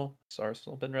 Arsenal. Has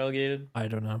Arsenal been relegated? I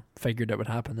don't know. Figured it would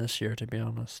happen this year, to be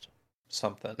honest.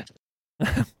 Something.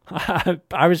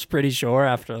 I was pretty sure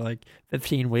after like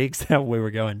 15 weeks that we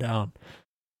were going down.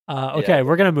 Okay, Yeah.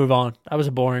 we're gonna move on. That was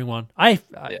a boring one. I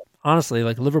Yeah. honestly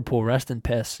like Liverpool. Rest in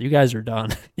piss. You guys are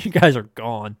done. You guys are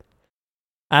gone.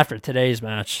 After today's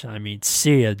match, I mean,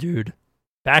 see ya, dude.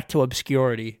 Back to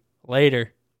obscurity.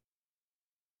 Later.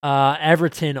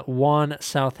 Everton 1,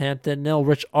 Southampton 0.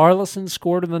 Rich Arlison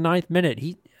scored in the 9th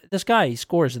minute. This guy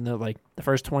scores in the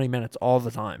first 20 minutes all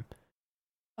the time.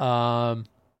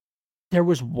 There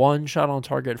was one shot on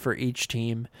target for each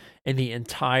team in the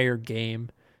entire game.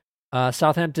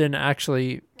 Southampton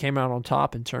actually came out on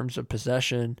top in terms of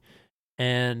possession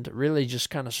and really just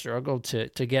kind of struggled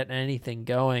to get anything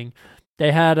going.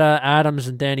 They had Adams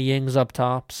and Danny Ings up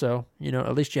top, so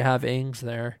at least you have Ings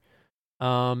there.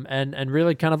 And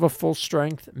really kind of a full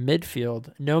strength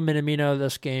midfield. No Minamino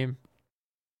this game.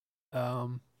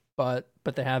 But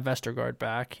they have Vestergaard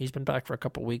back. He's been back for a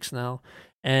couple weeks now,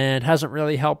 and hasn't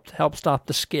really helped stop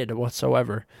the skid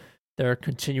whatsoever. They're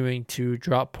continuing to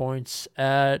drop points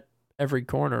at every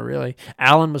corner, really.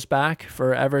 Allen was back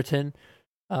for Everton.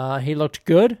 He looked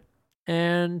good,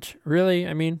 and really,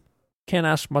 I mean, can't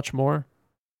ask much more.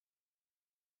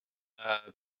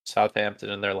 Southampton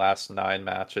in their last 9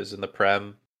 matches in the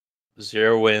Prem,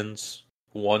 0 wins,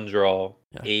 1 draw,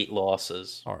 8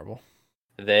 losses. Horrible.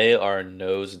 They are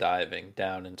nosediving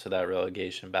down into that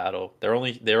relegation battle. They're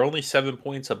only 7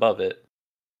 points above it,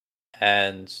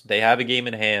 and they have a game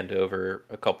in hand over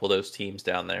a couple of those teams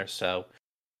down there. So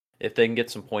if they can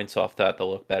get some points off that, they'll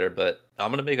look better. But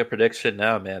I'm gonna make a prediction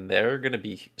now, man. They're gonna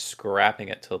be scrapping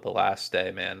it till the last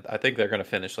day, man. I think they're gonna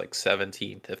finish like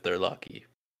 17th if they're lucky.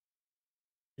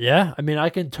 Yeah, I mean, I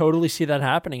can totally see that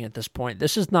happening at this point.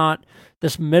 This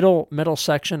middle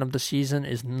section of the season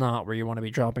is not where you want to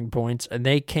be dropping points, and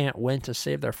they can't win to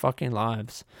save their fucking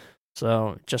lives.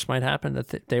 So it just might happen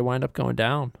that they wind up going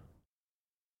down.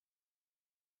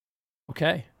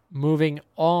 Okay, moving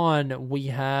on, we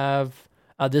have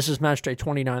this is match day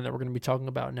 29 that we're going to be talking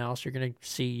about now. So you're going to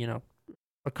see,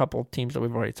 a couple of teams that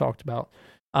we've already talked about.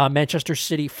 Manchester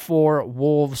City 4,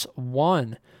 Wolves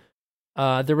 1.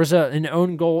 There was an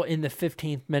own goal in the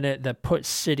 15th minute that put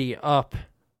City up.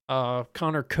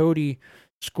 Connor Cody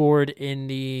scored in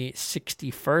the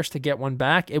 61st to get one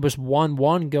back. It was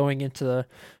 1-1 going into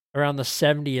around the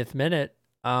 70th minute.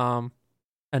 And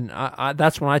I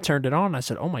that's when I turned it on. I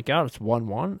said, "Oh my god, it's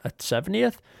 1-1 at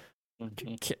 70th."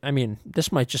 Mm-hmm. I mean,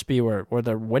 this might just be where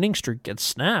the winning streak gets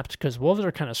snapped because Wolves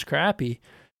are kind of scrappy.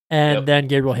 And then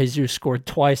Gabriel Jesus scored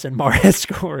twice, and Mahrez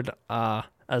scored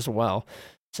as well.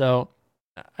 So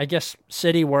I guess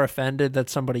City were offended that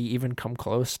somebody even come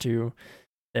close to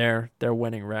their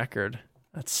winning record.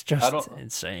 That's just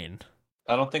insane.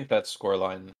 I don't think that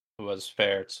scoreline was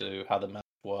fair to how the match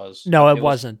was. No, it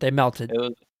wasn't. They melted.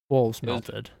 Wolves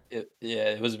melted.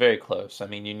 It was very close. I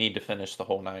mean, you need to finish the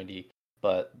whole 90,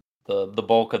 but the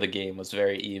bulk of the game was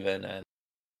very even, and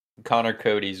Connor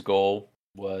Cody's goal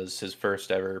was his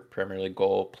first ever Premier League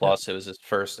goal, plus it was his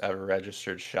first ever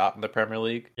registered shot in the Premier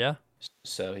League. Yeah.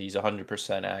 So he's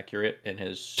 100% accurate in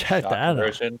his shot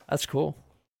conversion. That's cool.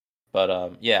 But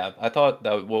I thought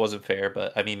that wasn't fair.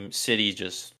 But I mean, City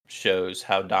just shows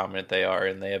how dominant they are,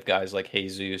 and they have guys like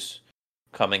Jesus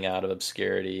coming out of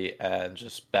obscurity and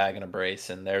just bagging a brace.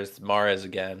 And there's Mahrez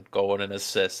again, goal and an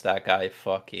assist. That guy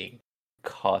fucking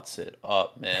cuts it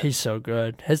up, man. He's so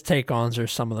good. His take-ons are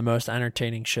some of the most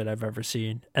entertaining shit I've ever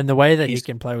seen, and the way that he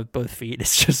can play with both feet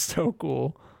is just so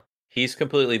cool. He's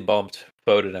completely bumped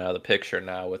Foden out of the picture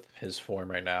now with his form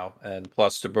right now, and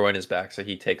plus De Bruyne is back, so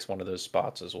he takes one of those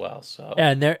spots as well. So yeah,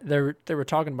 and they were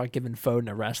talking about giving Foden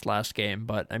a rest last game,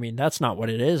 but I mean that's not what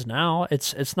it is now.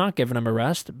 It's not giving him a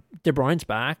rest. De Bruyne's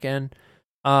back, and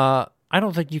I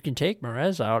don't think you can take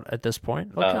Mahrez out at this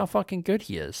point. Look how fucking good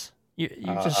he is. You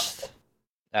just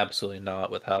absolutely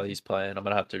not with how he's playing. I'm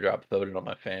gonna have to drop Foden on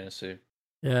my fantasy.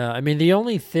 Yeah, I mean the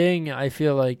only thing I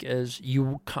feel like is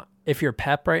if you're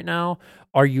Pep right now,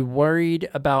 are you worried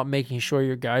about making sure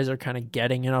your guys are kind of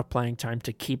getting enough playing time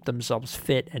to keep themselves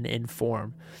fit and in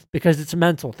form? Because it's a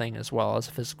mental thing as well as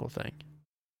a physical thing.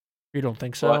 You don't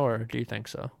think so, or do you think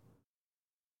so?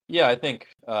 Yeah, I think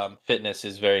fitness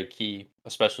is very key,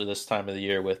 especially this time of the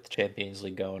year with Champions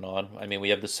League going on. I mean, we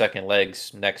have the second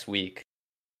legs next week,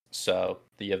 so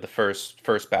you have the first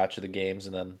batch of the games,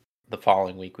 and then the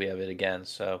following week we have it again.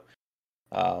 So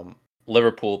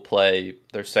Liverpool play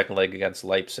their second leg against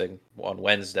Leipzig on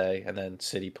Wednesday, and then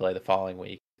City play the following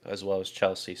week, as well as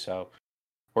Chelsea. So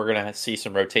we're gonna see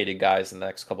some rotated guys in the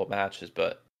next couple matches.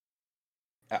 But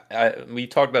we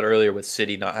talked about earlier with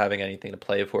City not having anything to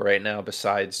play for right now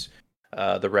besides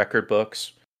the record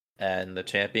books and the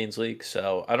Champions League.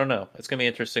 So I don't know. It's gonna be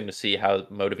interesting to see how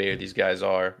motivated these guys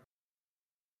are.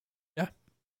 Yeah,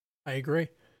 I agree.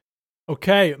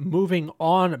 Okay, moving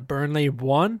on. Burnley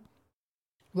 1,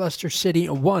 Leicester City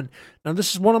 1. Now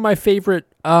this is one of my favorite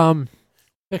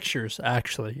fixtures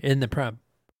actually in the Prem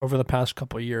over the past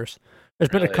couple of years. There's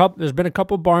been a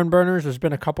couple barn burners. There's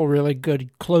been a couple really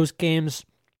good close games.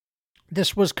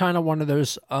 This was kind of one of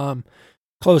those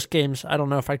close games. I don't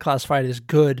know if I classify it as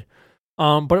good,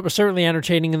 but it was certainly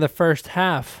entertaining in the first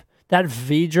half. That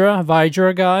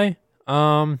Vidra guy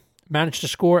managed to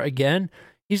score again.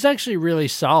 He's actually really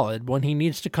solid. When he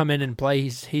needs to come in and play,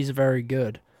 he's very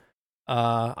good.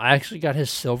 I actually got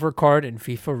his silver card in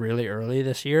FIFA really early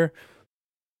this year.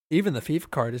 Even the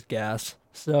FIFA card is gas.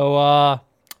 So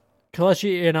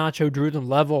Kelechi Iheanacho drew them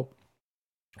level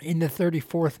in the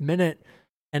 34th minute.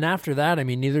 And after that, I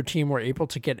mean, neither team were able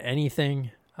to get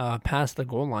anything past the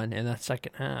goal line in that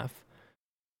second half.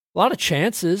 A lot of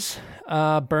chances.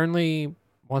 Burnley,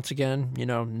 once again,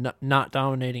 not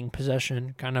dominating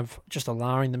possession, kind of just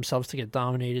allowing themselves to get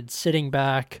dominated, sitting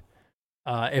back.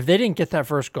 If they didn't get that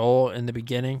first goal in the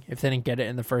beginning, if they didn't get it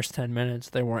in the first 10 minutes,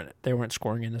 they weren't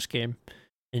scoring in this game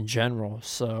in general.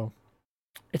 So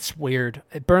it's weird.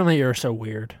 Burnley are so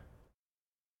weird.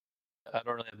 I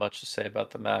don't really have much to say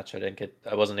about the match.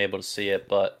 I wasn't able to see it,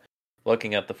 but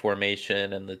looking at the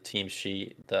formation and the team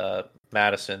sheet, the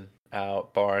Madison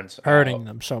out, Barnes Hurting out.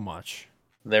 them so much.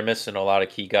 They're missing a lot of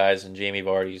key guys, and Jamie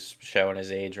Vardy's showing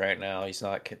his age right now. He's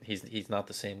not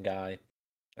the same guy,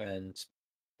 and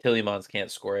Tielemans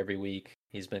can't score every week.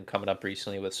 He's been coming up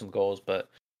recently with some goals,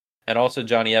 and also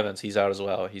Johnny Evans, he's out as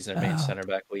well. He's their main center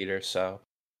back leader, so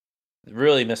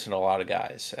really missing a lot of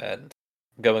guys. And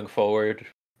going forward,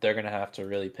 they're going to have to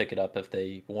really pick it up if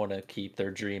they want to keep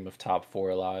their dream of top 4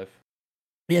 alive.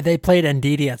 Yeah, they played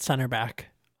Ndidi at center back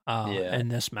in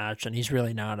this match, and he's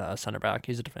really not a center back.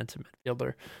 He's a defensive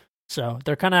midfielder. So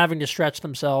they're kind of having to stretch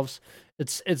themselves.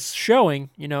 It's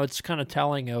showing, it's kind of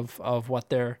telling of what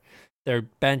their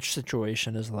bench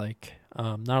situation is like.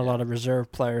 Not a lot of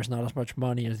reserve players, not as much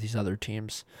money as these other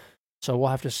teams. So we'll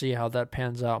have to see how that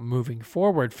pans out moving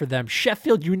forward for them.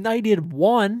 Sheffield United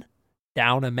 1,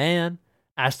 down a man.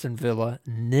 Aston Villa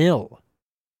 0.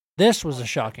 This was a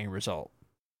shocking result.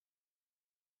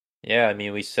 Yeah, I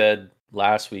mean, we said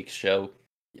last week's show,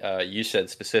 you said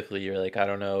specifically, you're like, I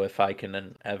don't know if I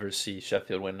can ever see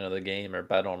Sheffield win another game or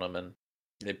bet on them, and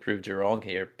they proved you wrong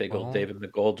here. Big old David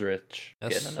McGoldrich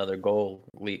getting another goal,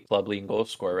 club leading goal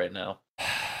scorer right now.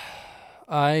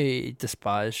 I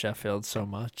despise Sheffield so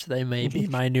much. They may be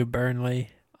my new Burnley,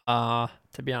 to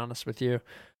be honest with you.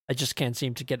 I just can't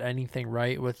seem to get anything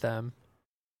right with them.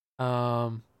 I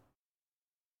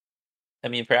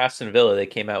mean, for Aston Villa, they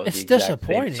came out with the exact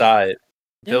same side.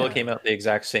 Villa came out the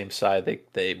exact same side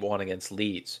they won against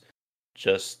Leeds.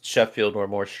 Just Sheffield were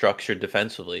more structured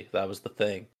defensively. That was the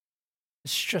thing.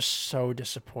 It's just so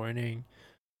disappointing.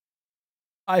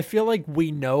 I feel like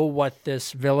we know what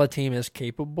this Villa team is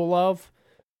capable of,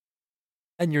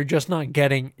 and you're just not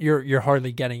getting. You're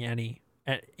hardly getting any.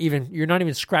 Even you're not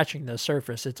even scratching the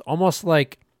surface. It's almost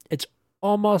like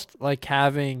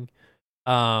having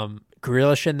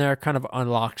Grealish in there kind of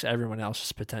unlocks everyone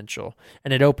else's potential,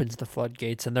 and it opens the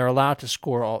floodgates, and they're allowed to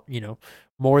score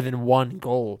more than one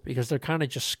goal because they're kind of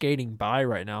just skating by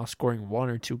right now, scoring 1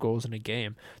 or 2 goals in a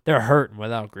game. They're hurting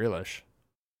without Grealish.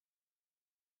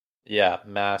 Yeah,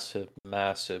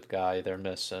 massive guy they're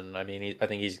missing. I mean, I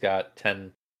think he's got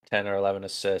 10 or 11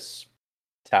 assists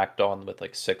tacked on with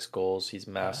like 6 goals. He's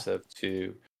massive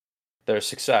to their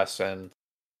success, and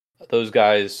those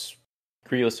guys,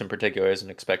 Grealish in particular, isn't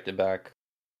expected back.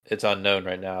 It's unknown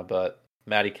right now, but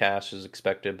Matty Cash is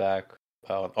expected back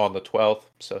on the 12th,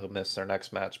 so he'll miss their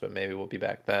next match, but maybe we'll be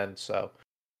back then. So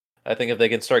I think if they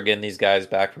can start getting these guys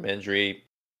back from injury,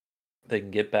 they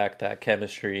can get back that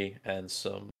chemistry and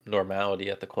some normality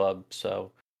at the club.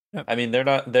 So, yep. I mean,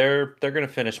 they're going to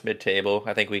finish mid-table.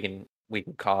 I think we can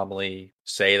calmly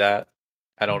say that.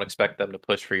 I don't expect them to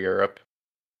push for Europe,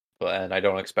 and I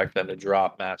don't expect them to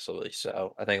drop massively.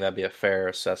 So I think that'd be a fair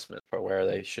assessment for where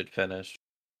they should finish.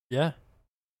 Yeah.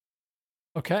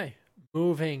 Okay.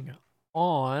 Moving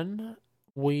on,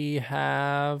 we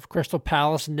have Crystal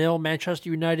Palace 0, Manchester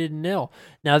United 0.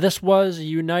 Now this was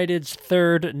United's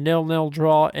third 0-0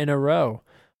 draw in a row.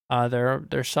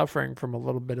 They're suffering from a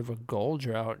little bit of a goal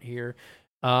drought here.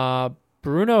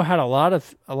 Bruno had a lot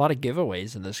of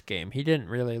giveaways in this game. He didn't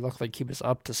really look like he was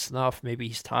up to snuff. Maybe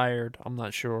he's tired. I'm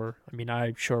not sure. I mean,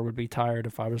 I sure would be tired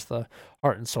if I was the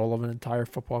heart and soul of an entire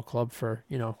football club for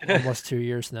almost 2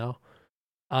 years now.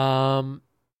 Um,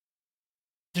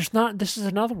 there's not. This is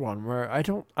another one where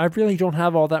I really don't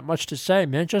have all that much to say.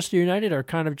 Manchester United are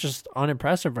kind of just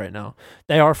unimpressive right now.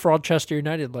 They are Fraudchester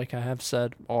United, like I have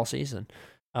said all season.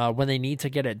 When they need to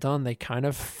get it done, they kind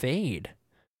of fade.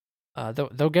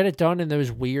 They'll get it done in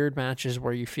those weird matches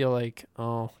where you feel like,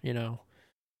 oh,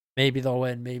 maybe they'll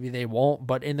win, maybe they won't.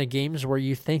 But in the games where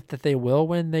you think that they will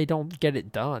win, they don't get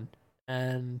it done.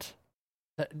 And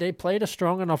they played a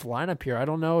strong enough lineup here. I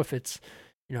don't know if it's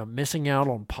missing out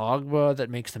on Pogba that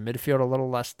makes the midfield a little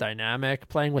less dynamic.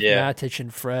 Playing with Matic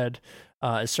and Fred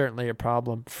is certainly a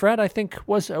problem. Fred, I think,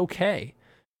 was okay.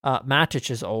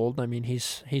 Matic is old. I mean,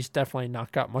 he's definitely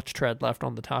not got much tread left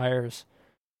on the tires.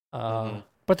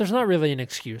 But there's not really an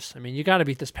excuse. I mean, you got to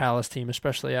beat this Palace team,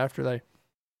 especially after they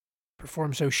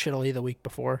performed so shittily the week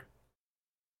before.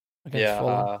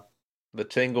 The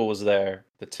tingle was there.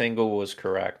 The tingle was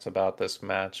correct about this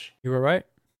match. You were right.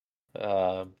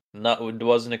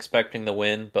 Wasn't expecting the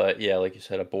win, but yeah, like you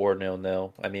said, a bore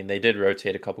 0-0. I mean, they did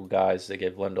rotate a couple guys. They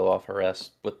gave Lindelof a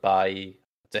rest with Bailly.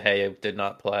 De Gea did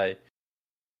not play.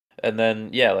 And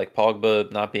then, like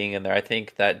Pogba not being in there, I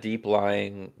think that deep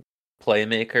lying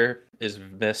playmaker is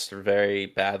missed very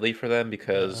badly for them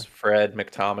because Fred,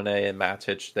 McTominay, and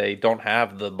Matic, they don't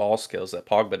have the ball skills that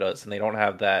Pogba does, and they don't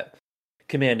have that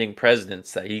commanding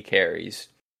presence that he carries.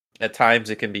 At times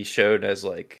it can be showed as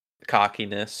like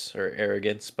cockiness or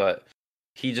arrogance, but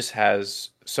he just has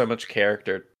so much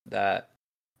character that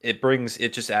it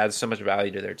just adds so much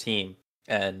value to their team.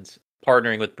 And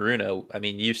partnering with Bruno, I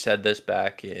mean, you said this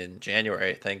back in January,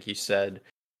 I think you said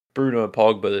Bruno and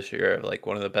Pogba this year are like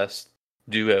one of the best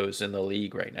duos in the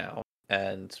league right now,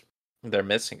 and they're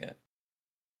missing it.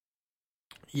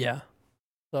 Yeah.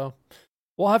 So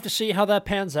we'll have to see how that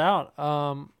pans out.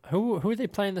 Who are they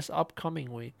playing this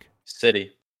upcoming week?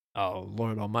 City. Oh,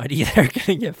 Lord almighty, they're going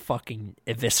to get fucking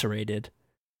eviscerated.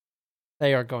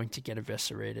 They are going to get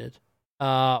eviscerated.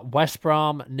 West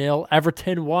Brom 0,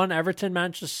 Everton 1. Everton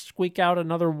managed to squeak out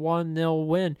another 1-0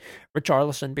 win.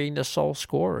 Richarlison being the sole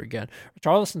scorer again.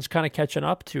 Richarlison's kind of catching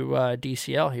up to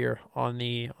DCL here on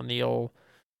the old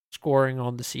scoring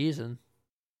on the season.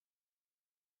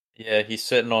 Yeah, he's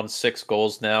sitting on 6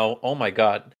 goals now. Oh my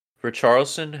God.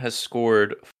 Richarlison has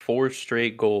scored 4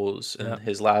 straight goals in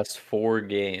his last 4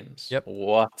 games. Yep.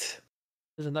 What?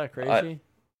 Isn't that crazy?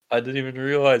 I didn't even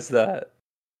realize that.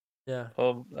 Yeah.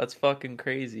 Oh, that's fucking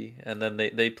crazy. And then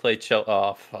they play Chelsea.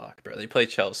 Oh, fuck, bro. They play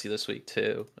Chelsea this week,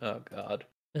 too. Oh, God.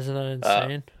 Isn't that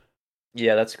insane?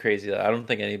 Yeah, that's crazy. I don't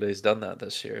think anybody's done that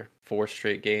this year. 4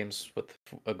 straight games with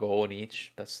a goal in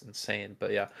each. That's insane.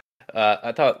 But yeah,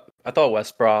 I thought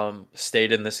West Brom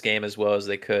stayed in this game as well as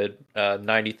they could.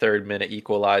 93rd minute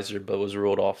equalizer, but was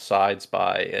ruled offsides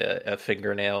by a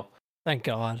fingernail. Thank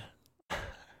God.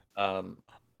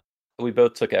 We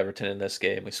both took Everton in this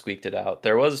game. We squeaked it out.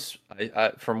 There was,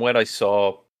 from what I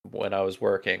saw when I was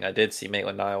working, I did see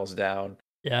Maitland-Niles down.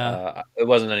 Yeah. It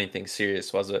wasn't anything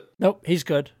serious, was it? Nope, he's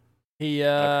good. He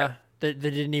okay. They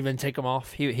didn't even take him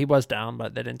off. He was down,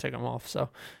 but they didn't take him off, so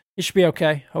he should be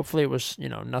okay. Hopefully, it was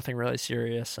nothing really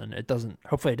serious, and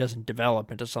hopefully it doesn't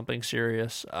develop into something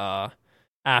serious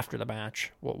after the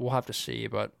match. We'll have to see,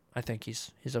 but I think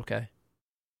he's okay.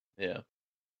 Yeah.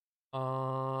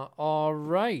 All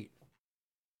right.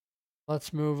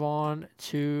 Let's move on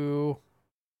to.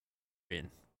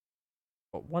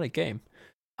 What a game.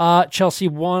 Chelsea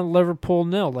 1, Liverpool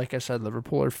 0. Like I said,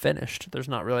 Liverpool are finished. There's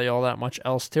not really all that much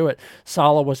else to it.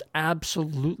 Salah was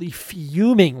absolutely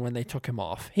fuming when they took him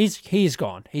off. He's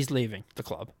gone. He's leaving the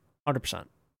club. 100%.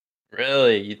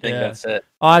 Really? You think that's it?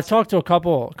 I've talked to a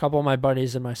couple of my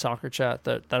buddies in my soccer chat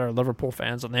that are Liverpool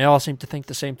fans, and they all seem to think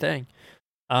the same thing.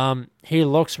 He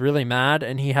looks really mad,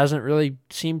 and he hasn't really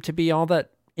seemed to be all that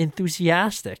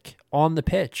enthusiastic on the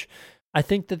pitch. I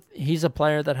think that he's a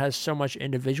player that has so much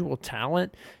individual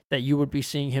talent that you would be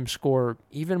seeing him score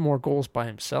even more goals by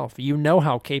himself. You know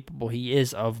how capable he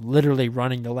is of literally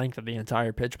running the length of the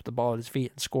entire pitch with the ball at his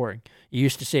feet and scoring. You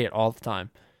used to see it all the time.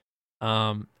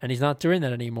 And he's not doing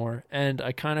that anymore. And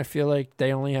I kind of feel like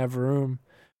they only have room,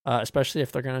 especially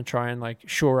if they're going to try and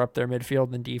shore up their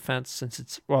midfield and defense,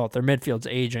 since their midfield's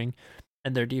aging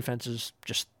and their defense is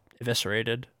just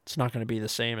eviscerated. It's not going to be the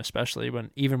same, especially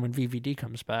even when VVD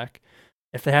comes back.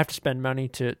 If they have to spend money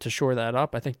to shore that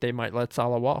up, I think they might let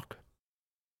Salah walk.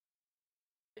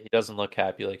 He doesn't look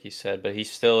happy, like you said, but he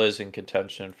still is in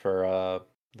contention for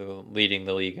leading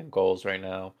the league in goals right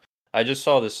now. I just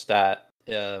saw this stat.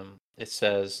 It It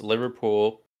says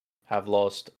Liverpool have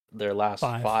lost their last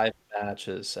 5. 5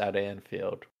 matches at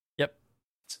Anfield. Yep.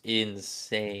 It's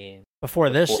insane. Before Before,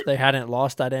 this, they hadn't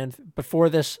lost at Anfield. Before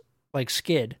this, like,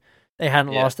 skid, they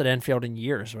hadn't yeah, lost at Anfield in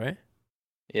years, right?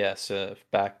 yeah. So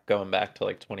going back to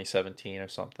like 2017 or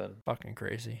something. Fucking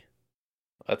crazy.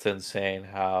 That's insane.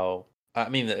 How I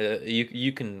mean,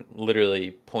 you can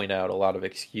literally point out a lot of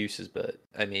excuses, but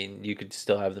I mean, you could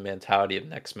still have the mentality of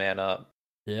next man up.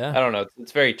 Yeah. I don't know.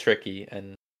 It's very tricky,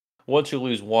 and once you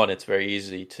lose one, it's very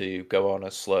easy to go on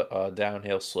a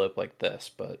downhill slope like this.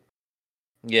 But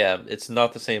yeah, it's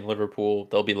not the same Liverpool.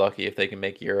 They'll be lucky if they can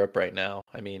make Europe right now.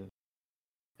 I mean,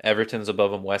 Everton's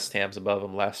above them, West Ham's above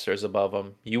them, Leicester's above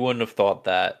them. You wouldn't have thought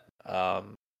that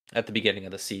at the beginning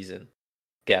of the season.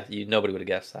 Nobody would have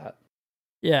guessed that.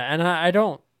 Yeah, and I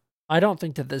don't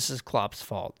think that this is Klopp's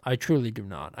fault. I truly do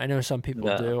not. I know some people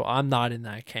No. do. I'm not in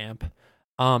that camp.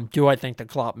 Do I think that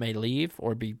Klopp may leave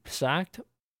or be sacked?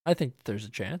 I think there's a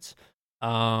chance.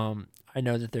 I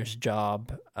know that there's a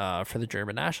job for the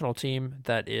German national team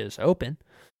that is open.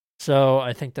 So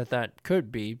I think that that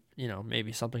could be,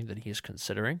 maybe something that he's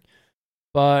considering.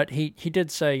 But he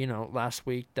did say, last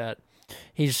week that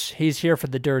he's here for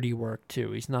the dirty work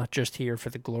too. He's not just here for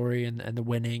the glory and the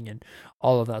winning and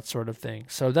all of that sort of thing.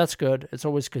 So that's good. It's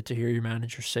always good to hear your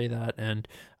manager say that. And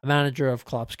a manager of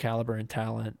Klopp's caliber and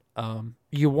talent,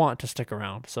 you want to stick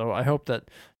around. So I hope that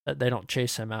they don't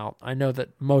chase him out. I know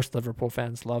that most Liverpool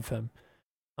fans love him.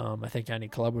 I think any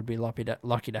club would be lucky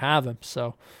to have him.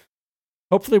 So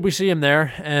hopefully we see him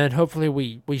there, and hopefully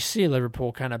we see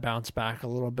Liverpool kind of bounce back a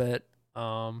little bit.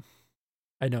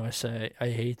 I know I say I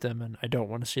hate them and I don't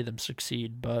want to see them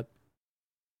succeed, but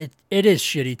it is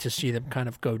shitty to see them kind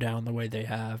of go down the way they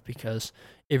have, because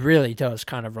it really does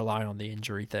kind of rely on the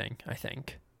injury thing, I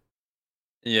think.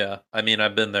 Yeah, I mean,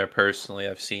 I've been there personally.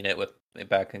 I've seen it with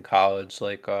back in college.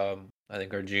 Like, I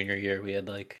think our junior year we had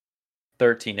like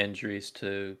 13 injuries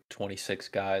to 26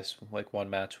 guys. Like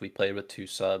one match we played with 2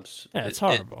 subs. Yeah, it's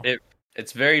horrible.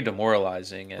 It's very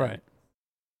demoralizing, and Right.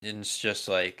 it's just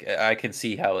like I can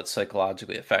see how it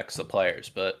psychologically affects the players.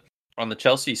 But on the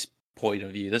Chelsea's point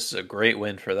of view, this is a great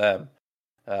win for them,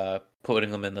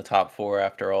 putting them in the top 4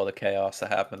 after all the chaos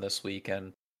that happened this week.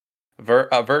 And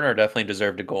Werner definitely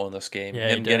deserved a goal in this game. Yeah,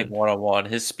 he Him getting did. 1-on-1,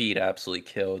 his speed absolutely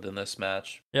killed in this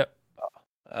match. Yep.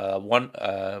 What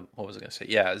was I gonna say?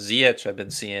 Yeah, Ziyech. I've been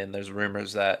seeing. There's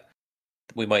rumors that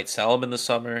we might sell him in the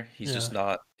summer. He's Yeah. just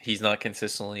not. He's not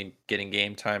consistently getting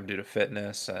game time due to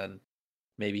fitness, and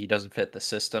maybe he doesn't fit the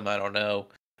system. I don't know.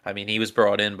 I mean, he was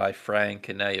brought in by Frank,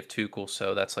 and now you have Tuchel,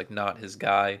 so that's like not his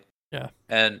guy. Yeah.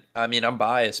 And I mean, I'm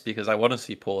biased because I want to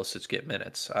see Pulisic get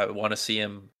minutes. I want to see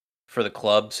him for the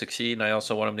club succeed, and I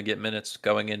also want him to get minutes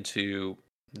going into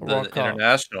the World Cup.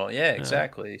 international. Yeah, Yeah.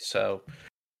 exactly. So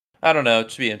I don't know.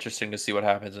 It should be interesting to see what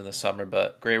happens in the summer,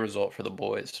 but great result for the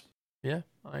boys. Yeah,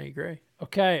 I agree.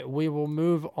 Okay, we will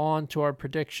move on to our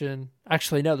prediction.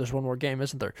 Actually, no, there's one more game,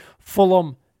 isn't there?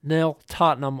 Fulham 0,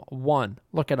 Tottenham 1.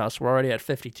 Look at us. We're already at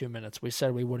 52 minutes. We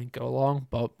said we wouldn't go long,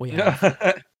 but we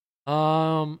have.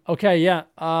 Okay, yeah.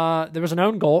 There was an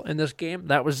own goal in this game.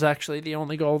 That was actually the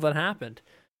only goal that happened.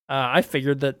 I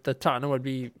figured that the Tottenham would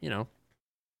be,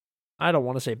 I don't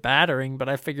want to say battering, but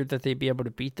I figured that they'd be able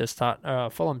to beat this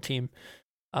Fulham team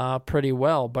pretty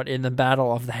well. But in the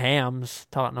battle of the hams,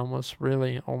 Tottenham was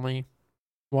really only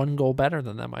one goal better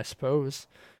than them, I suppose.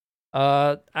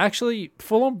 Actually,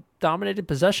 Fulham dominated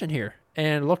possession here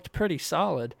and looked pretty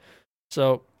solid.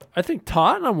 So I think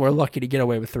Tottenham were lucky to get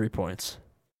away with 3 points.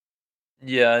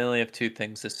 Yeah, I only have 2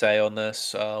 things to say on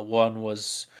this. One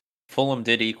was Fulham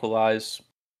did equalize,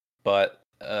 but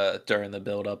during the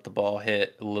build-up, the ball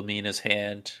hit Lamina's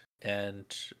hand, and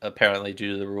apparently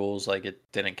due to the rules, like it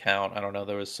didn't count. I don't know,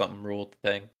 there was some rule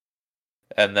thing.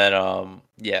 And then,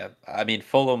 yeah, I mean,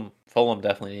 Fulham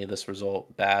definitely needed this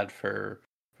result bad for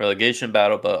relegation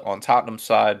battle, but on Tottenham's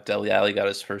side, Dele Alli got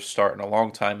his first start in a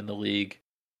long time in the league.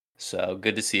 So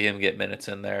good to see him get minutes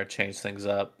in there, change things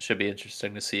up. Should be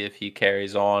interesting to see if he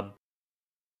carries on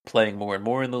playing more and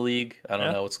more in the league. I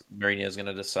don't know what Mourinho's going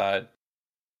to decide.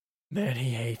 Man, he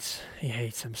hates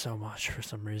him so much for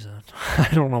some reason. I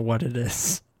don't know what it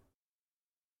is.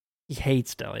 He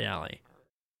hates Dele Alli.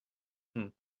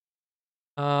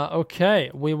 Okay,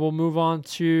 we will move on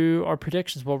to our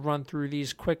predictions. We'll run through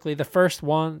these quickly. The first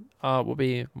one, we'll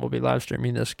be live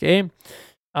streaming this game.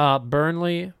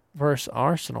 Burnley versus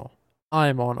Arsenal.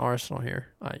 I'm on Arsenal here.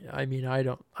 I mean, I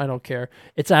don't care.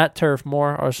 It's at Turf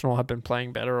Moor. Arsenal have been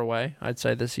playing better away, I'd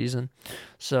say, this season.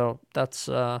 So that's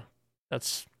I'd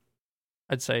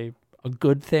say a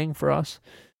good thing for us.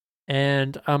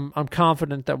 And I'm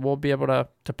confident that we'll be able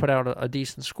to put out a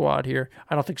decent squad here.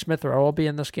 I don't think Smith Rowe will be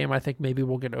in this game. I think maybe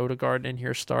we'll get Odegaard in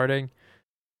here starting.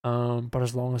 But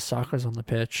as long as Saka's on the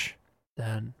pitch,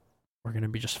 then we're gonna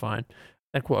be just fine.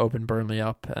 I think we'll open Burnley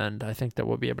up, and I think that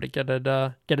we'll be able to get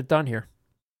it done here.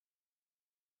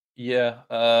 Yeah,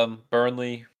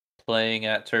 Burnley playing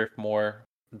at Turf Moor.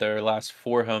 Their last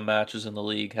 4 home matches in the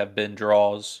league have been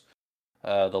draws,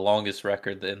 the longest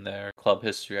record in their club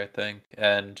history, I think.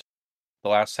 And the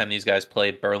last time these guys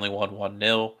played, Burnley won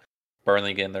 1-0.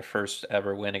 Burnley getting their first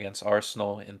ever win against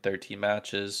Arsenal in 13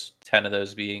 matches, 10 of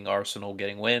those being Arsenal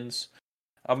getting wins.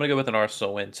 I'm going to go with an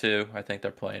Arsenal win too. I think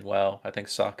they're playing well. I think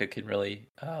Saka can really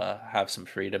have some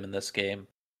freedom in this game.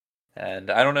 And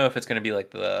I don't know if it's going to be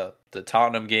like the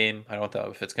Tottenham game. I don't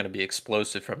know if it's going to be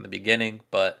explosive from the beginning,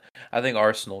 but I think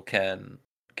Arsenal can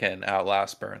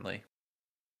outlast Burnley.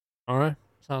 All right,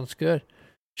 sounds good.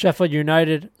 Sheffield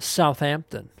United,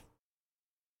 Southampton.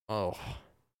 Oh,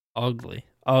 ugly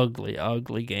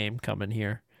game coming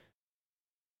here.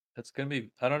 It's going to be,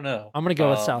 I don't know. I'm gonna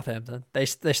go with Southampton. They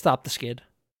stopped the skid.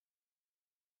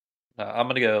 I'm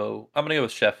going to go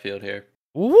with Sheffield here.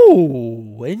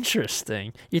 Ooh,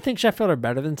 interesting. You think Sheffield are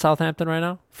better than Southampton right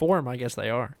now? Form, I guess they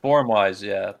are. Form wise,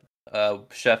 yeah.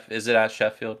 Is it at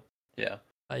Sheffield? Yeah.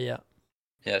 Yeah.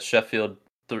 Yeah, Sheffield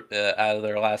out of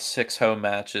their last 6 home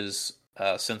matches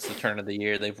since the turn of the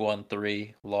year, they've won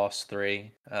 3, lost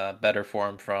 3. Better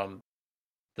form from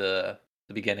the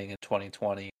beginning of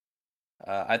 2020.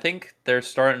 I think they're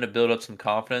starting to build up some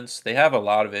confidence. They have a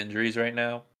lot of injuries right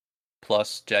now.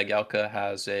 Plus, Jagielka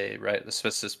has a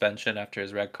suspension after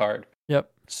his red card.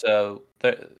 Yep. So,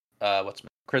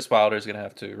 Chris Wilder is going to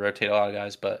have to rotate a lot of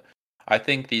guys, but I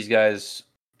think these guys,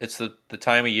 it's the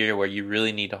time of year where you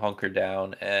really need to hunker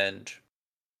down and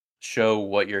show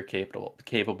what you're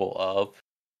capable of,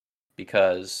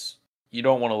 because you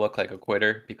don't want to look like a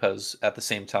quitter, because at the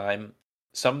same time,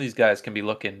 some of these guys can be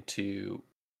looking to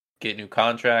get new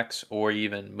contracts or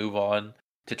even move on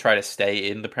to try to stay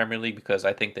in the Premier League, because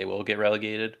I think they will get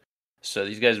relegated. So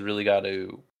these guys really got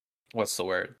to, what's the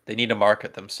word? They need to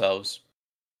market themselves.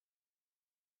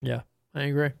 Yeah, I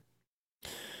agree.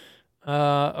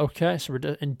 Okay, so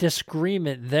we're in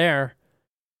disagreement there.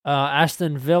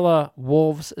 Aston Villa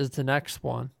Wolves is the next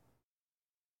one.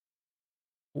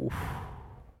 Oof.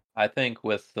 I think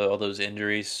with all those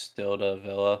injuries still to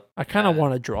Villa, I kind of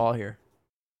want to draw here.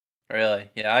 Really?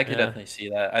 Yeah, I could definitely see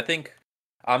that. I think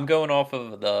I'm going off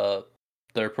of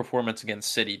their performance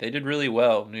against City. They did really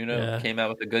well. Nuno came out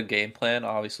with a good game plan.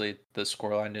 Obviously, the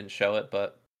scoreline didn't show it,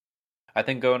 but I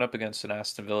think going up against an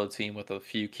Aston Villa team with a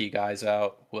few key guys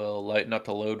out will lighten up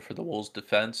the load for the Wolves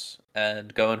defense.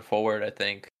 And going forward, I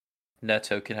think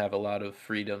Neto can have a lot of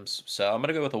freedoms. So I'm going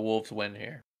to go with a Wolves win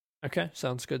here. Okay,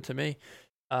 sounds good to me.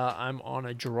 I'm on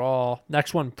a draw.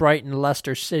 Next one, Brighton,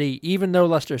 Leicester City. Even though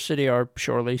Leicester City are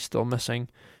surely still missing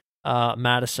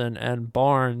Maddison and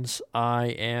Barnes, I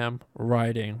am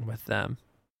riding with them.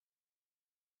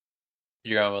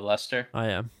 You're going with Leicester? I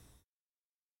am.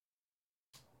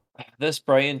 This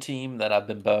Brighton team that I've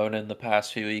been boning the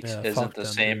past few weeks isn't the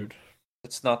same. Dude.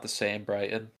 It's not the same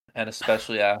Brighton. And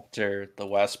especially after the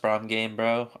West Brom game,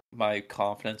 bro, my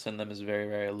confidence in them is very,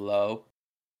 very low.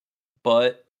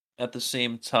 But at the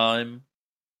same time,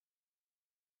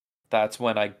 that's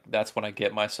when I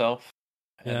get myself,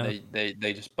 and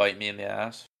they just bite me in the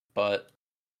ass. But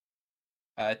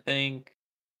I think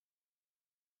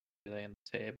they in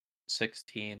the table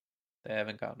 16. They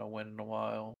haven't gotten a win in a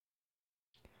while.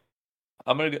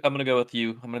 I'm gonna go with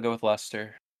you. I'm gonna go with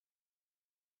Leicester.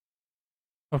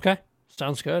 Okay,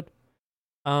 sounds good.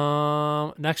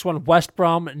 Next one, West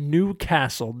Brom,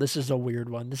 Newcastle. This is a weird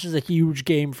one. This is a huge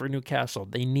game for Newcastle.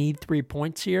 They need 3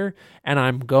 points here, and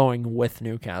I'm going with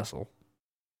Newcastle.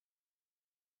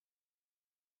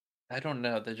 I don't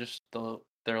know. They just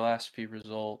their last few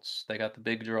results. They got the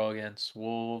big draw against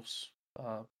Wolves.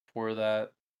 Before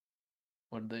that,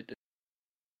 what did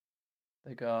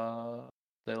they do?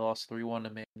 They lost 3-1 to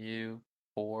Man U.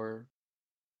 For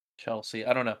Chelsea.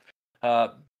 I don't know.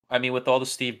 I mean, with all the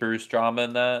Steve Bruce drama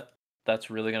in that's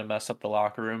really going to mess up the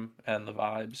locker room and the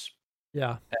vibes.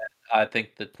 Yeah. And I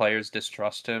think the players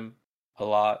distrust him a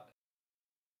lot.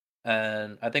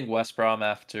 And I think West Brom,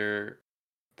 after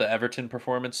the Everton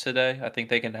performance today, I think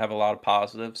they can have a lot of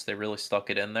positives. They really stuck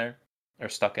it in there, or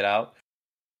stuck it out.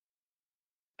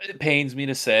 It pains me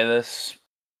to say this,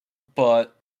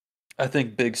 but I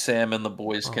think Big Sam and the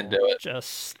boys can do it.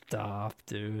 Just stop,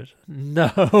 dude.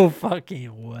 No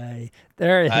fucking way.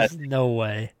 There is no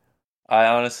way. I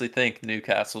honestly think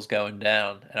Newcastle's going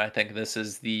down, and I think this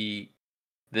is the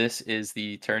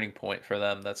turning point for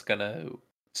them that's going to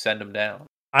send them down.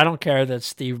 I don't care that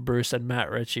Steve Bruce and Matt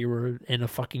Ritchie were in a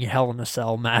fucking Hell in a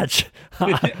Cell match.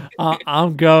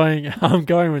 I'm going. I'm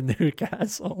going with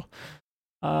Newcastle.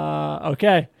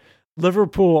 Okay.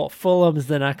 Liverpool, Fulham's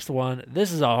the next one.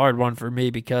 This is a hard one for me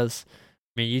because,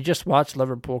 I mean, you just watched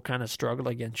Liverpool kind of struggle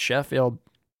against Sheffield,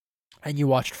 and you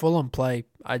watched Fulham play,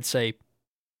 I'd say,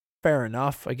 fair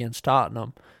enough against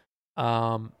Tottenham.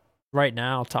 Right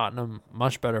now, Tottenham,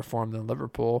 much better form than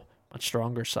Liverpool, much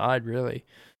stronger side, really.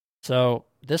 So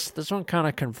this one kind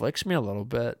of conflicts me a little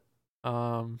bit.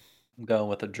 I'm going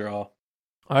with a draw.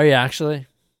 Are you actually?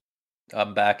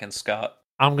 I'm backing Scott.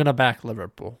 I'm going to back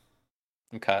Liverpool.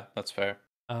 Okay, that's fair.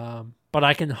 But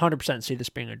I can 100% see this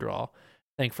being a draw.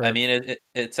 I mean,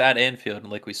 it's at Anfield,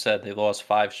 and like we said, they lost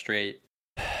 5 straight.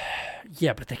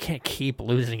 Yeah, but they can't keep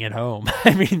losing at home.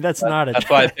 I mean, that's why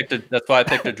I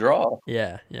picked a draw.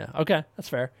 Yeah. Okay, that's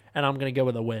fair. And I'm gonna go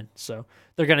with a win. So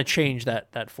they're gonna change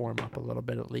that form up a little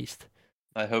bit at least.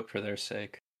 I hope for their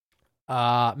sake.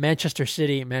 Manchester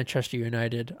City, Manchester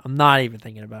United. I'm not even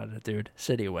thinking about it, dude.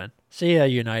 City win. See ya,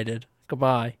 United.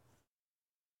 Goodbye.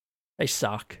 They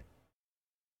suck.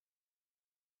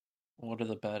 What are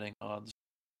the betting odds?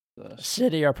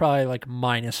 City are probably like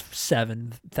minus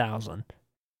 7,000.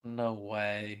 No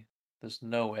way. There's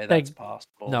no way that's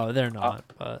possible. No, they're not.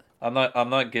 But I'm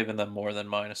not giving them more than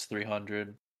minus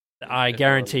 300. I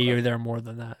guarantee you they're more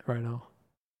than that right now.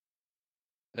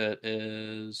 It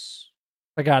is.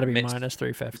 I got to be minus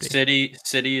 350.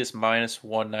 City is minus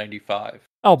 195.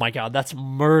 Oh my god, that's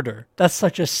murder. That's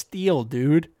such a steal,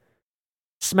 dude.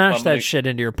 Smash that shit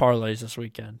into your parlays this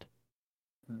weekend.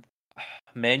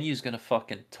 Man U's gonna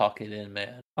fucking tuck it in,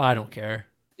 man. I don't care.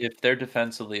 If they're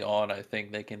defensively on, I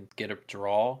think they can get a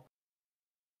draw.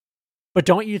 But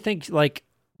don't you think like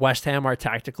West Ham are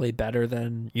tactically better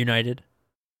than United?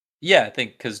 Yeah, I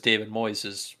think because David Moyes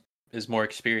is more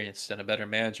experienced and a better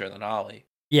manager than Ollie.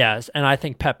 Yes, and I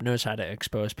think Pep knows how to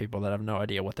expose people that have no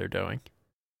idea what they're doing.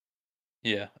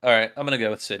 Yeah. All right, I'm gonna go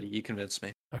with City. You convinced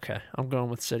me. Okay, I'm going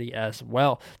with City as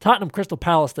well. Tottenham Crystal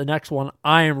Palace, the next one.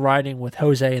 I am riding with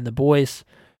Jose and the boys.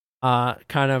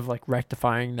 Kind of like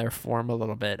rectifying their form a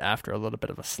little bit after a little bit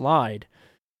of a slide.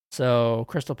 So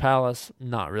Crystal Palace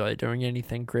not really doing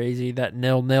anything crazy. That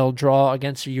 0-0 draw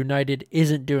against United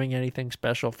isn't doing anything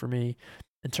special for me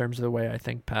in terms of the way I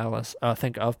think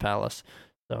of Palace.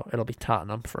 So it'll be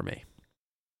Tottenham for me.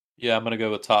 Yeah, I'm gonna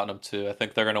go with Tottenham too. I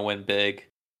think they're gonna win big.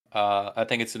 I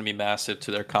think it's gonna be massive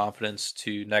to their confidence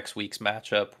to next week's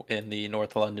matchup in the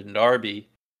North London Derby.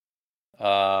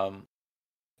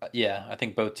 Yeah, I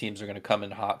think both teams are going to come in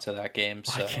hot to that game.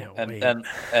 So, I can't wait.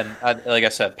 And like I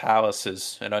said, Palace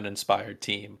is an uninspired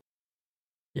team.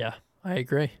 Yeah, I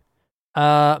agree.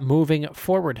 Moving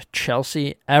forward,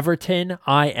 Chelsea, Everton.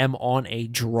 I am on a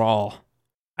draw.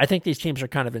 I think these teams are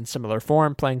kind of in similar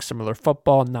form, playing similar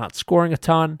football, not scoring a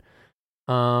ton.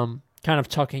 Kind of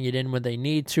tucking it in when they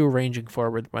need to, ranging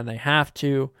forward when they have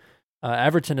to.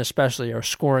 Everton especially are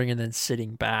scoring and then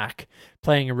sitting back,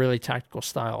 playing a really tactical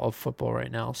style of football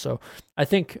right now. So I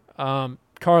think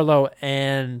Carlo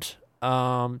and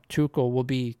Tuchel will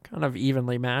be kind of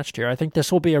evenly matched here. I think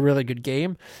this will be a really good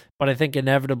game, but I think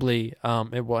inevitably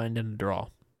it will end in a draw.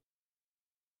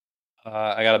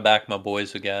 I got to back my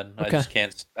boys again. Okay.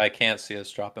 I can't see us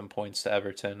dropping points to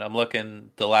Everton. I'm looking,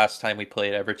 the last time we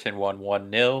played, Everton won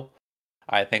 1-0.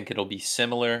 I think it'll be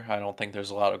similar. I don't think there's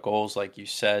a lot of goals. Like you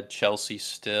said, Chelsea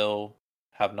still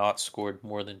have not scored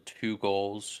more than 2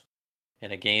 goals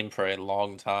in a game for a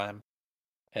long time.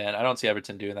 And I don't see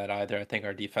Everton doing that either. I think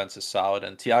our defense is solid.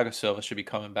 And Thiago Silva should be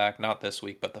coming back, not this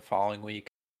week, but the following week.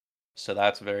 So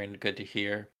that's very good to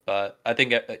hear. But I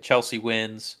think Chelsea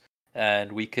wins,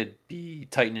 and we could be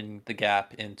tightening the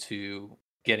gap into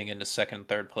getting into second,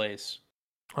 third place.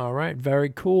 All right, very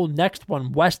cool. Next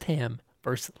one, West Ham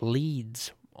versus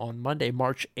Leeds on Monday,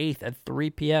 March 8th at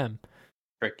 3 p.m.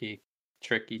 Tricky.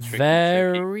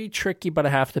 Very tricky, but I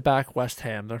have to back West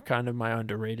Ham. They're kind of my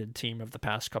underrated team of the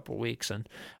past couple of weeks, and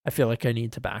I feel like I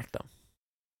need to back them.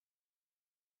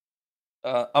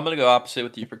 I'm going to go opposite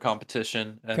with you for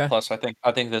competition, and okay. Plus I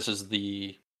think this is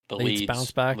the Leeds bounce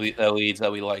back. The Leeds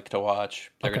that we like to watch.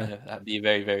 They're going to be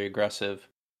very, very aggressive.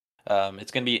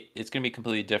 It's gonna be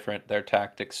completely different. Their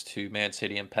tactics to Man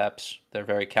City and Pep's. They're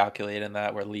very calculated in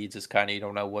that. Where Leeds is kind of, you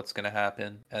don't know what's gonna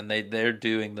happen, and they're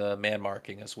doing the man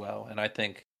marking as well. And I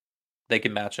think they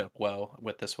can match up well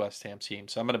with this West Ham team.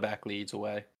 So I'm gonna back Leeds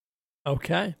away.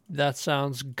 Okay, that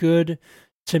sounds good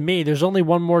to me. There's only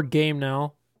one more game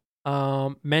now.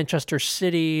 Manchester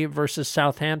City versus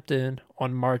Southampton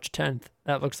on March 10th.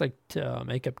 That looks like a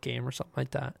makeup game or something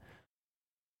like that.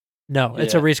 No,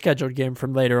 it's a rescheduled game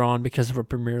from later on because of a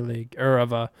Premier League or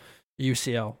of a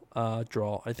UCL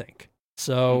draw, I think.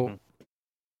 So Hmm.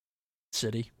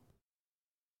 City.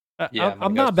 Yeah, I'm gonna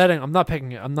I'm go. not betting. I'm not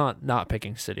picking. I'm not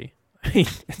picking City. I mean,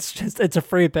 it's a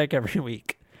free pick every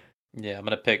week. Yeah, I'm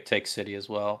gonna take City as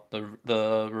well.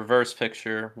 The reverse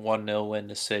picture 1-0 win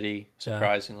to City, Yeah.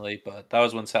 surprisingly, but that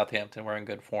was when Southampton were in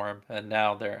good form, and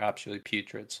now they're absolutely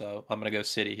putrid. So I'm gonna go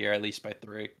City here, at least by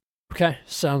 3. Okay,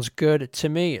 sounds good to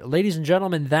me. Ladies and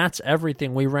gentlemen, that's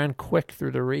everything. We ran quick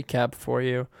through the recap for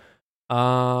you.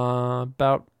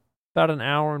 About an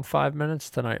hour and 5 minutes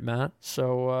tonight, Matt.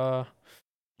 So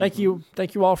Hmm.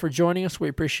 thank you all for joining us. We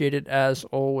appreciate it as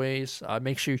always.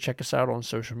 Make sure you check us out on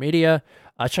social media.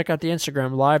 Check out the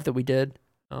Instagram live that we did,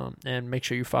 and make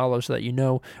sure you follow so that you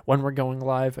know when we're going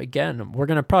live again. We're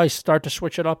gonna probably start to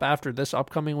switch it up after this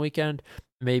upcoming weekend.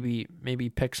 Maybe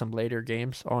pick some later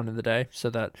games on in the day so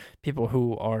that people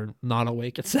who are not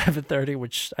awake at 7:30,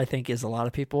 which I think is a lot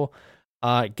of people,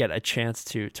 get a chance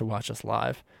to watch us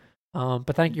live.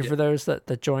 But thank you Yeah. for those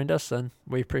that joined us, and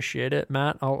we appreciate it.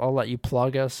 Matt, I'll let you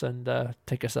plug us and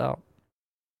take us out.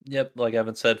 Yep, like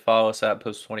Evan said, follow us at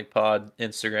Post20Pod,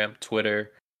 Instagram,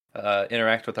 Twitter.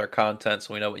 Interact with our content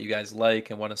so we know what you guys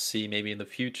like and want to see maybe in the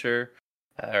future,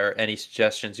 or any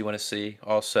suggestions you want to see.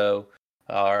 Also,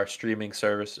 our streaming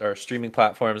service, our streaming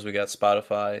platforms, we got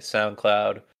Spotify,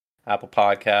 SoundCloud, Apple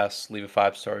Podcasts. Leave a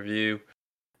 5-star review.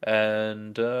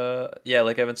 And yeah,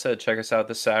 like Evan said, check us out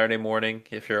this Saturday morning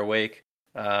if you're awake.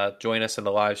 Join us in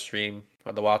the live stream,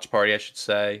 or the watch party, I should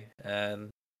say, and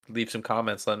leave some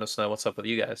comments letting us know what's up with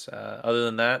you guys. Other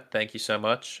than that, thank you so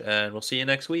much, and we'll see you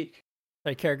next week.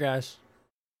 Take care, guys.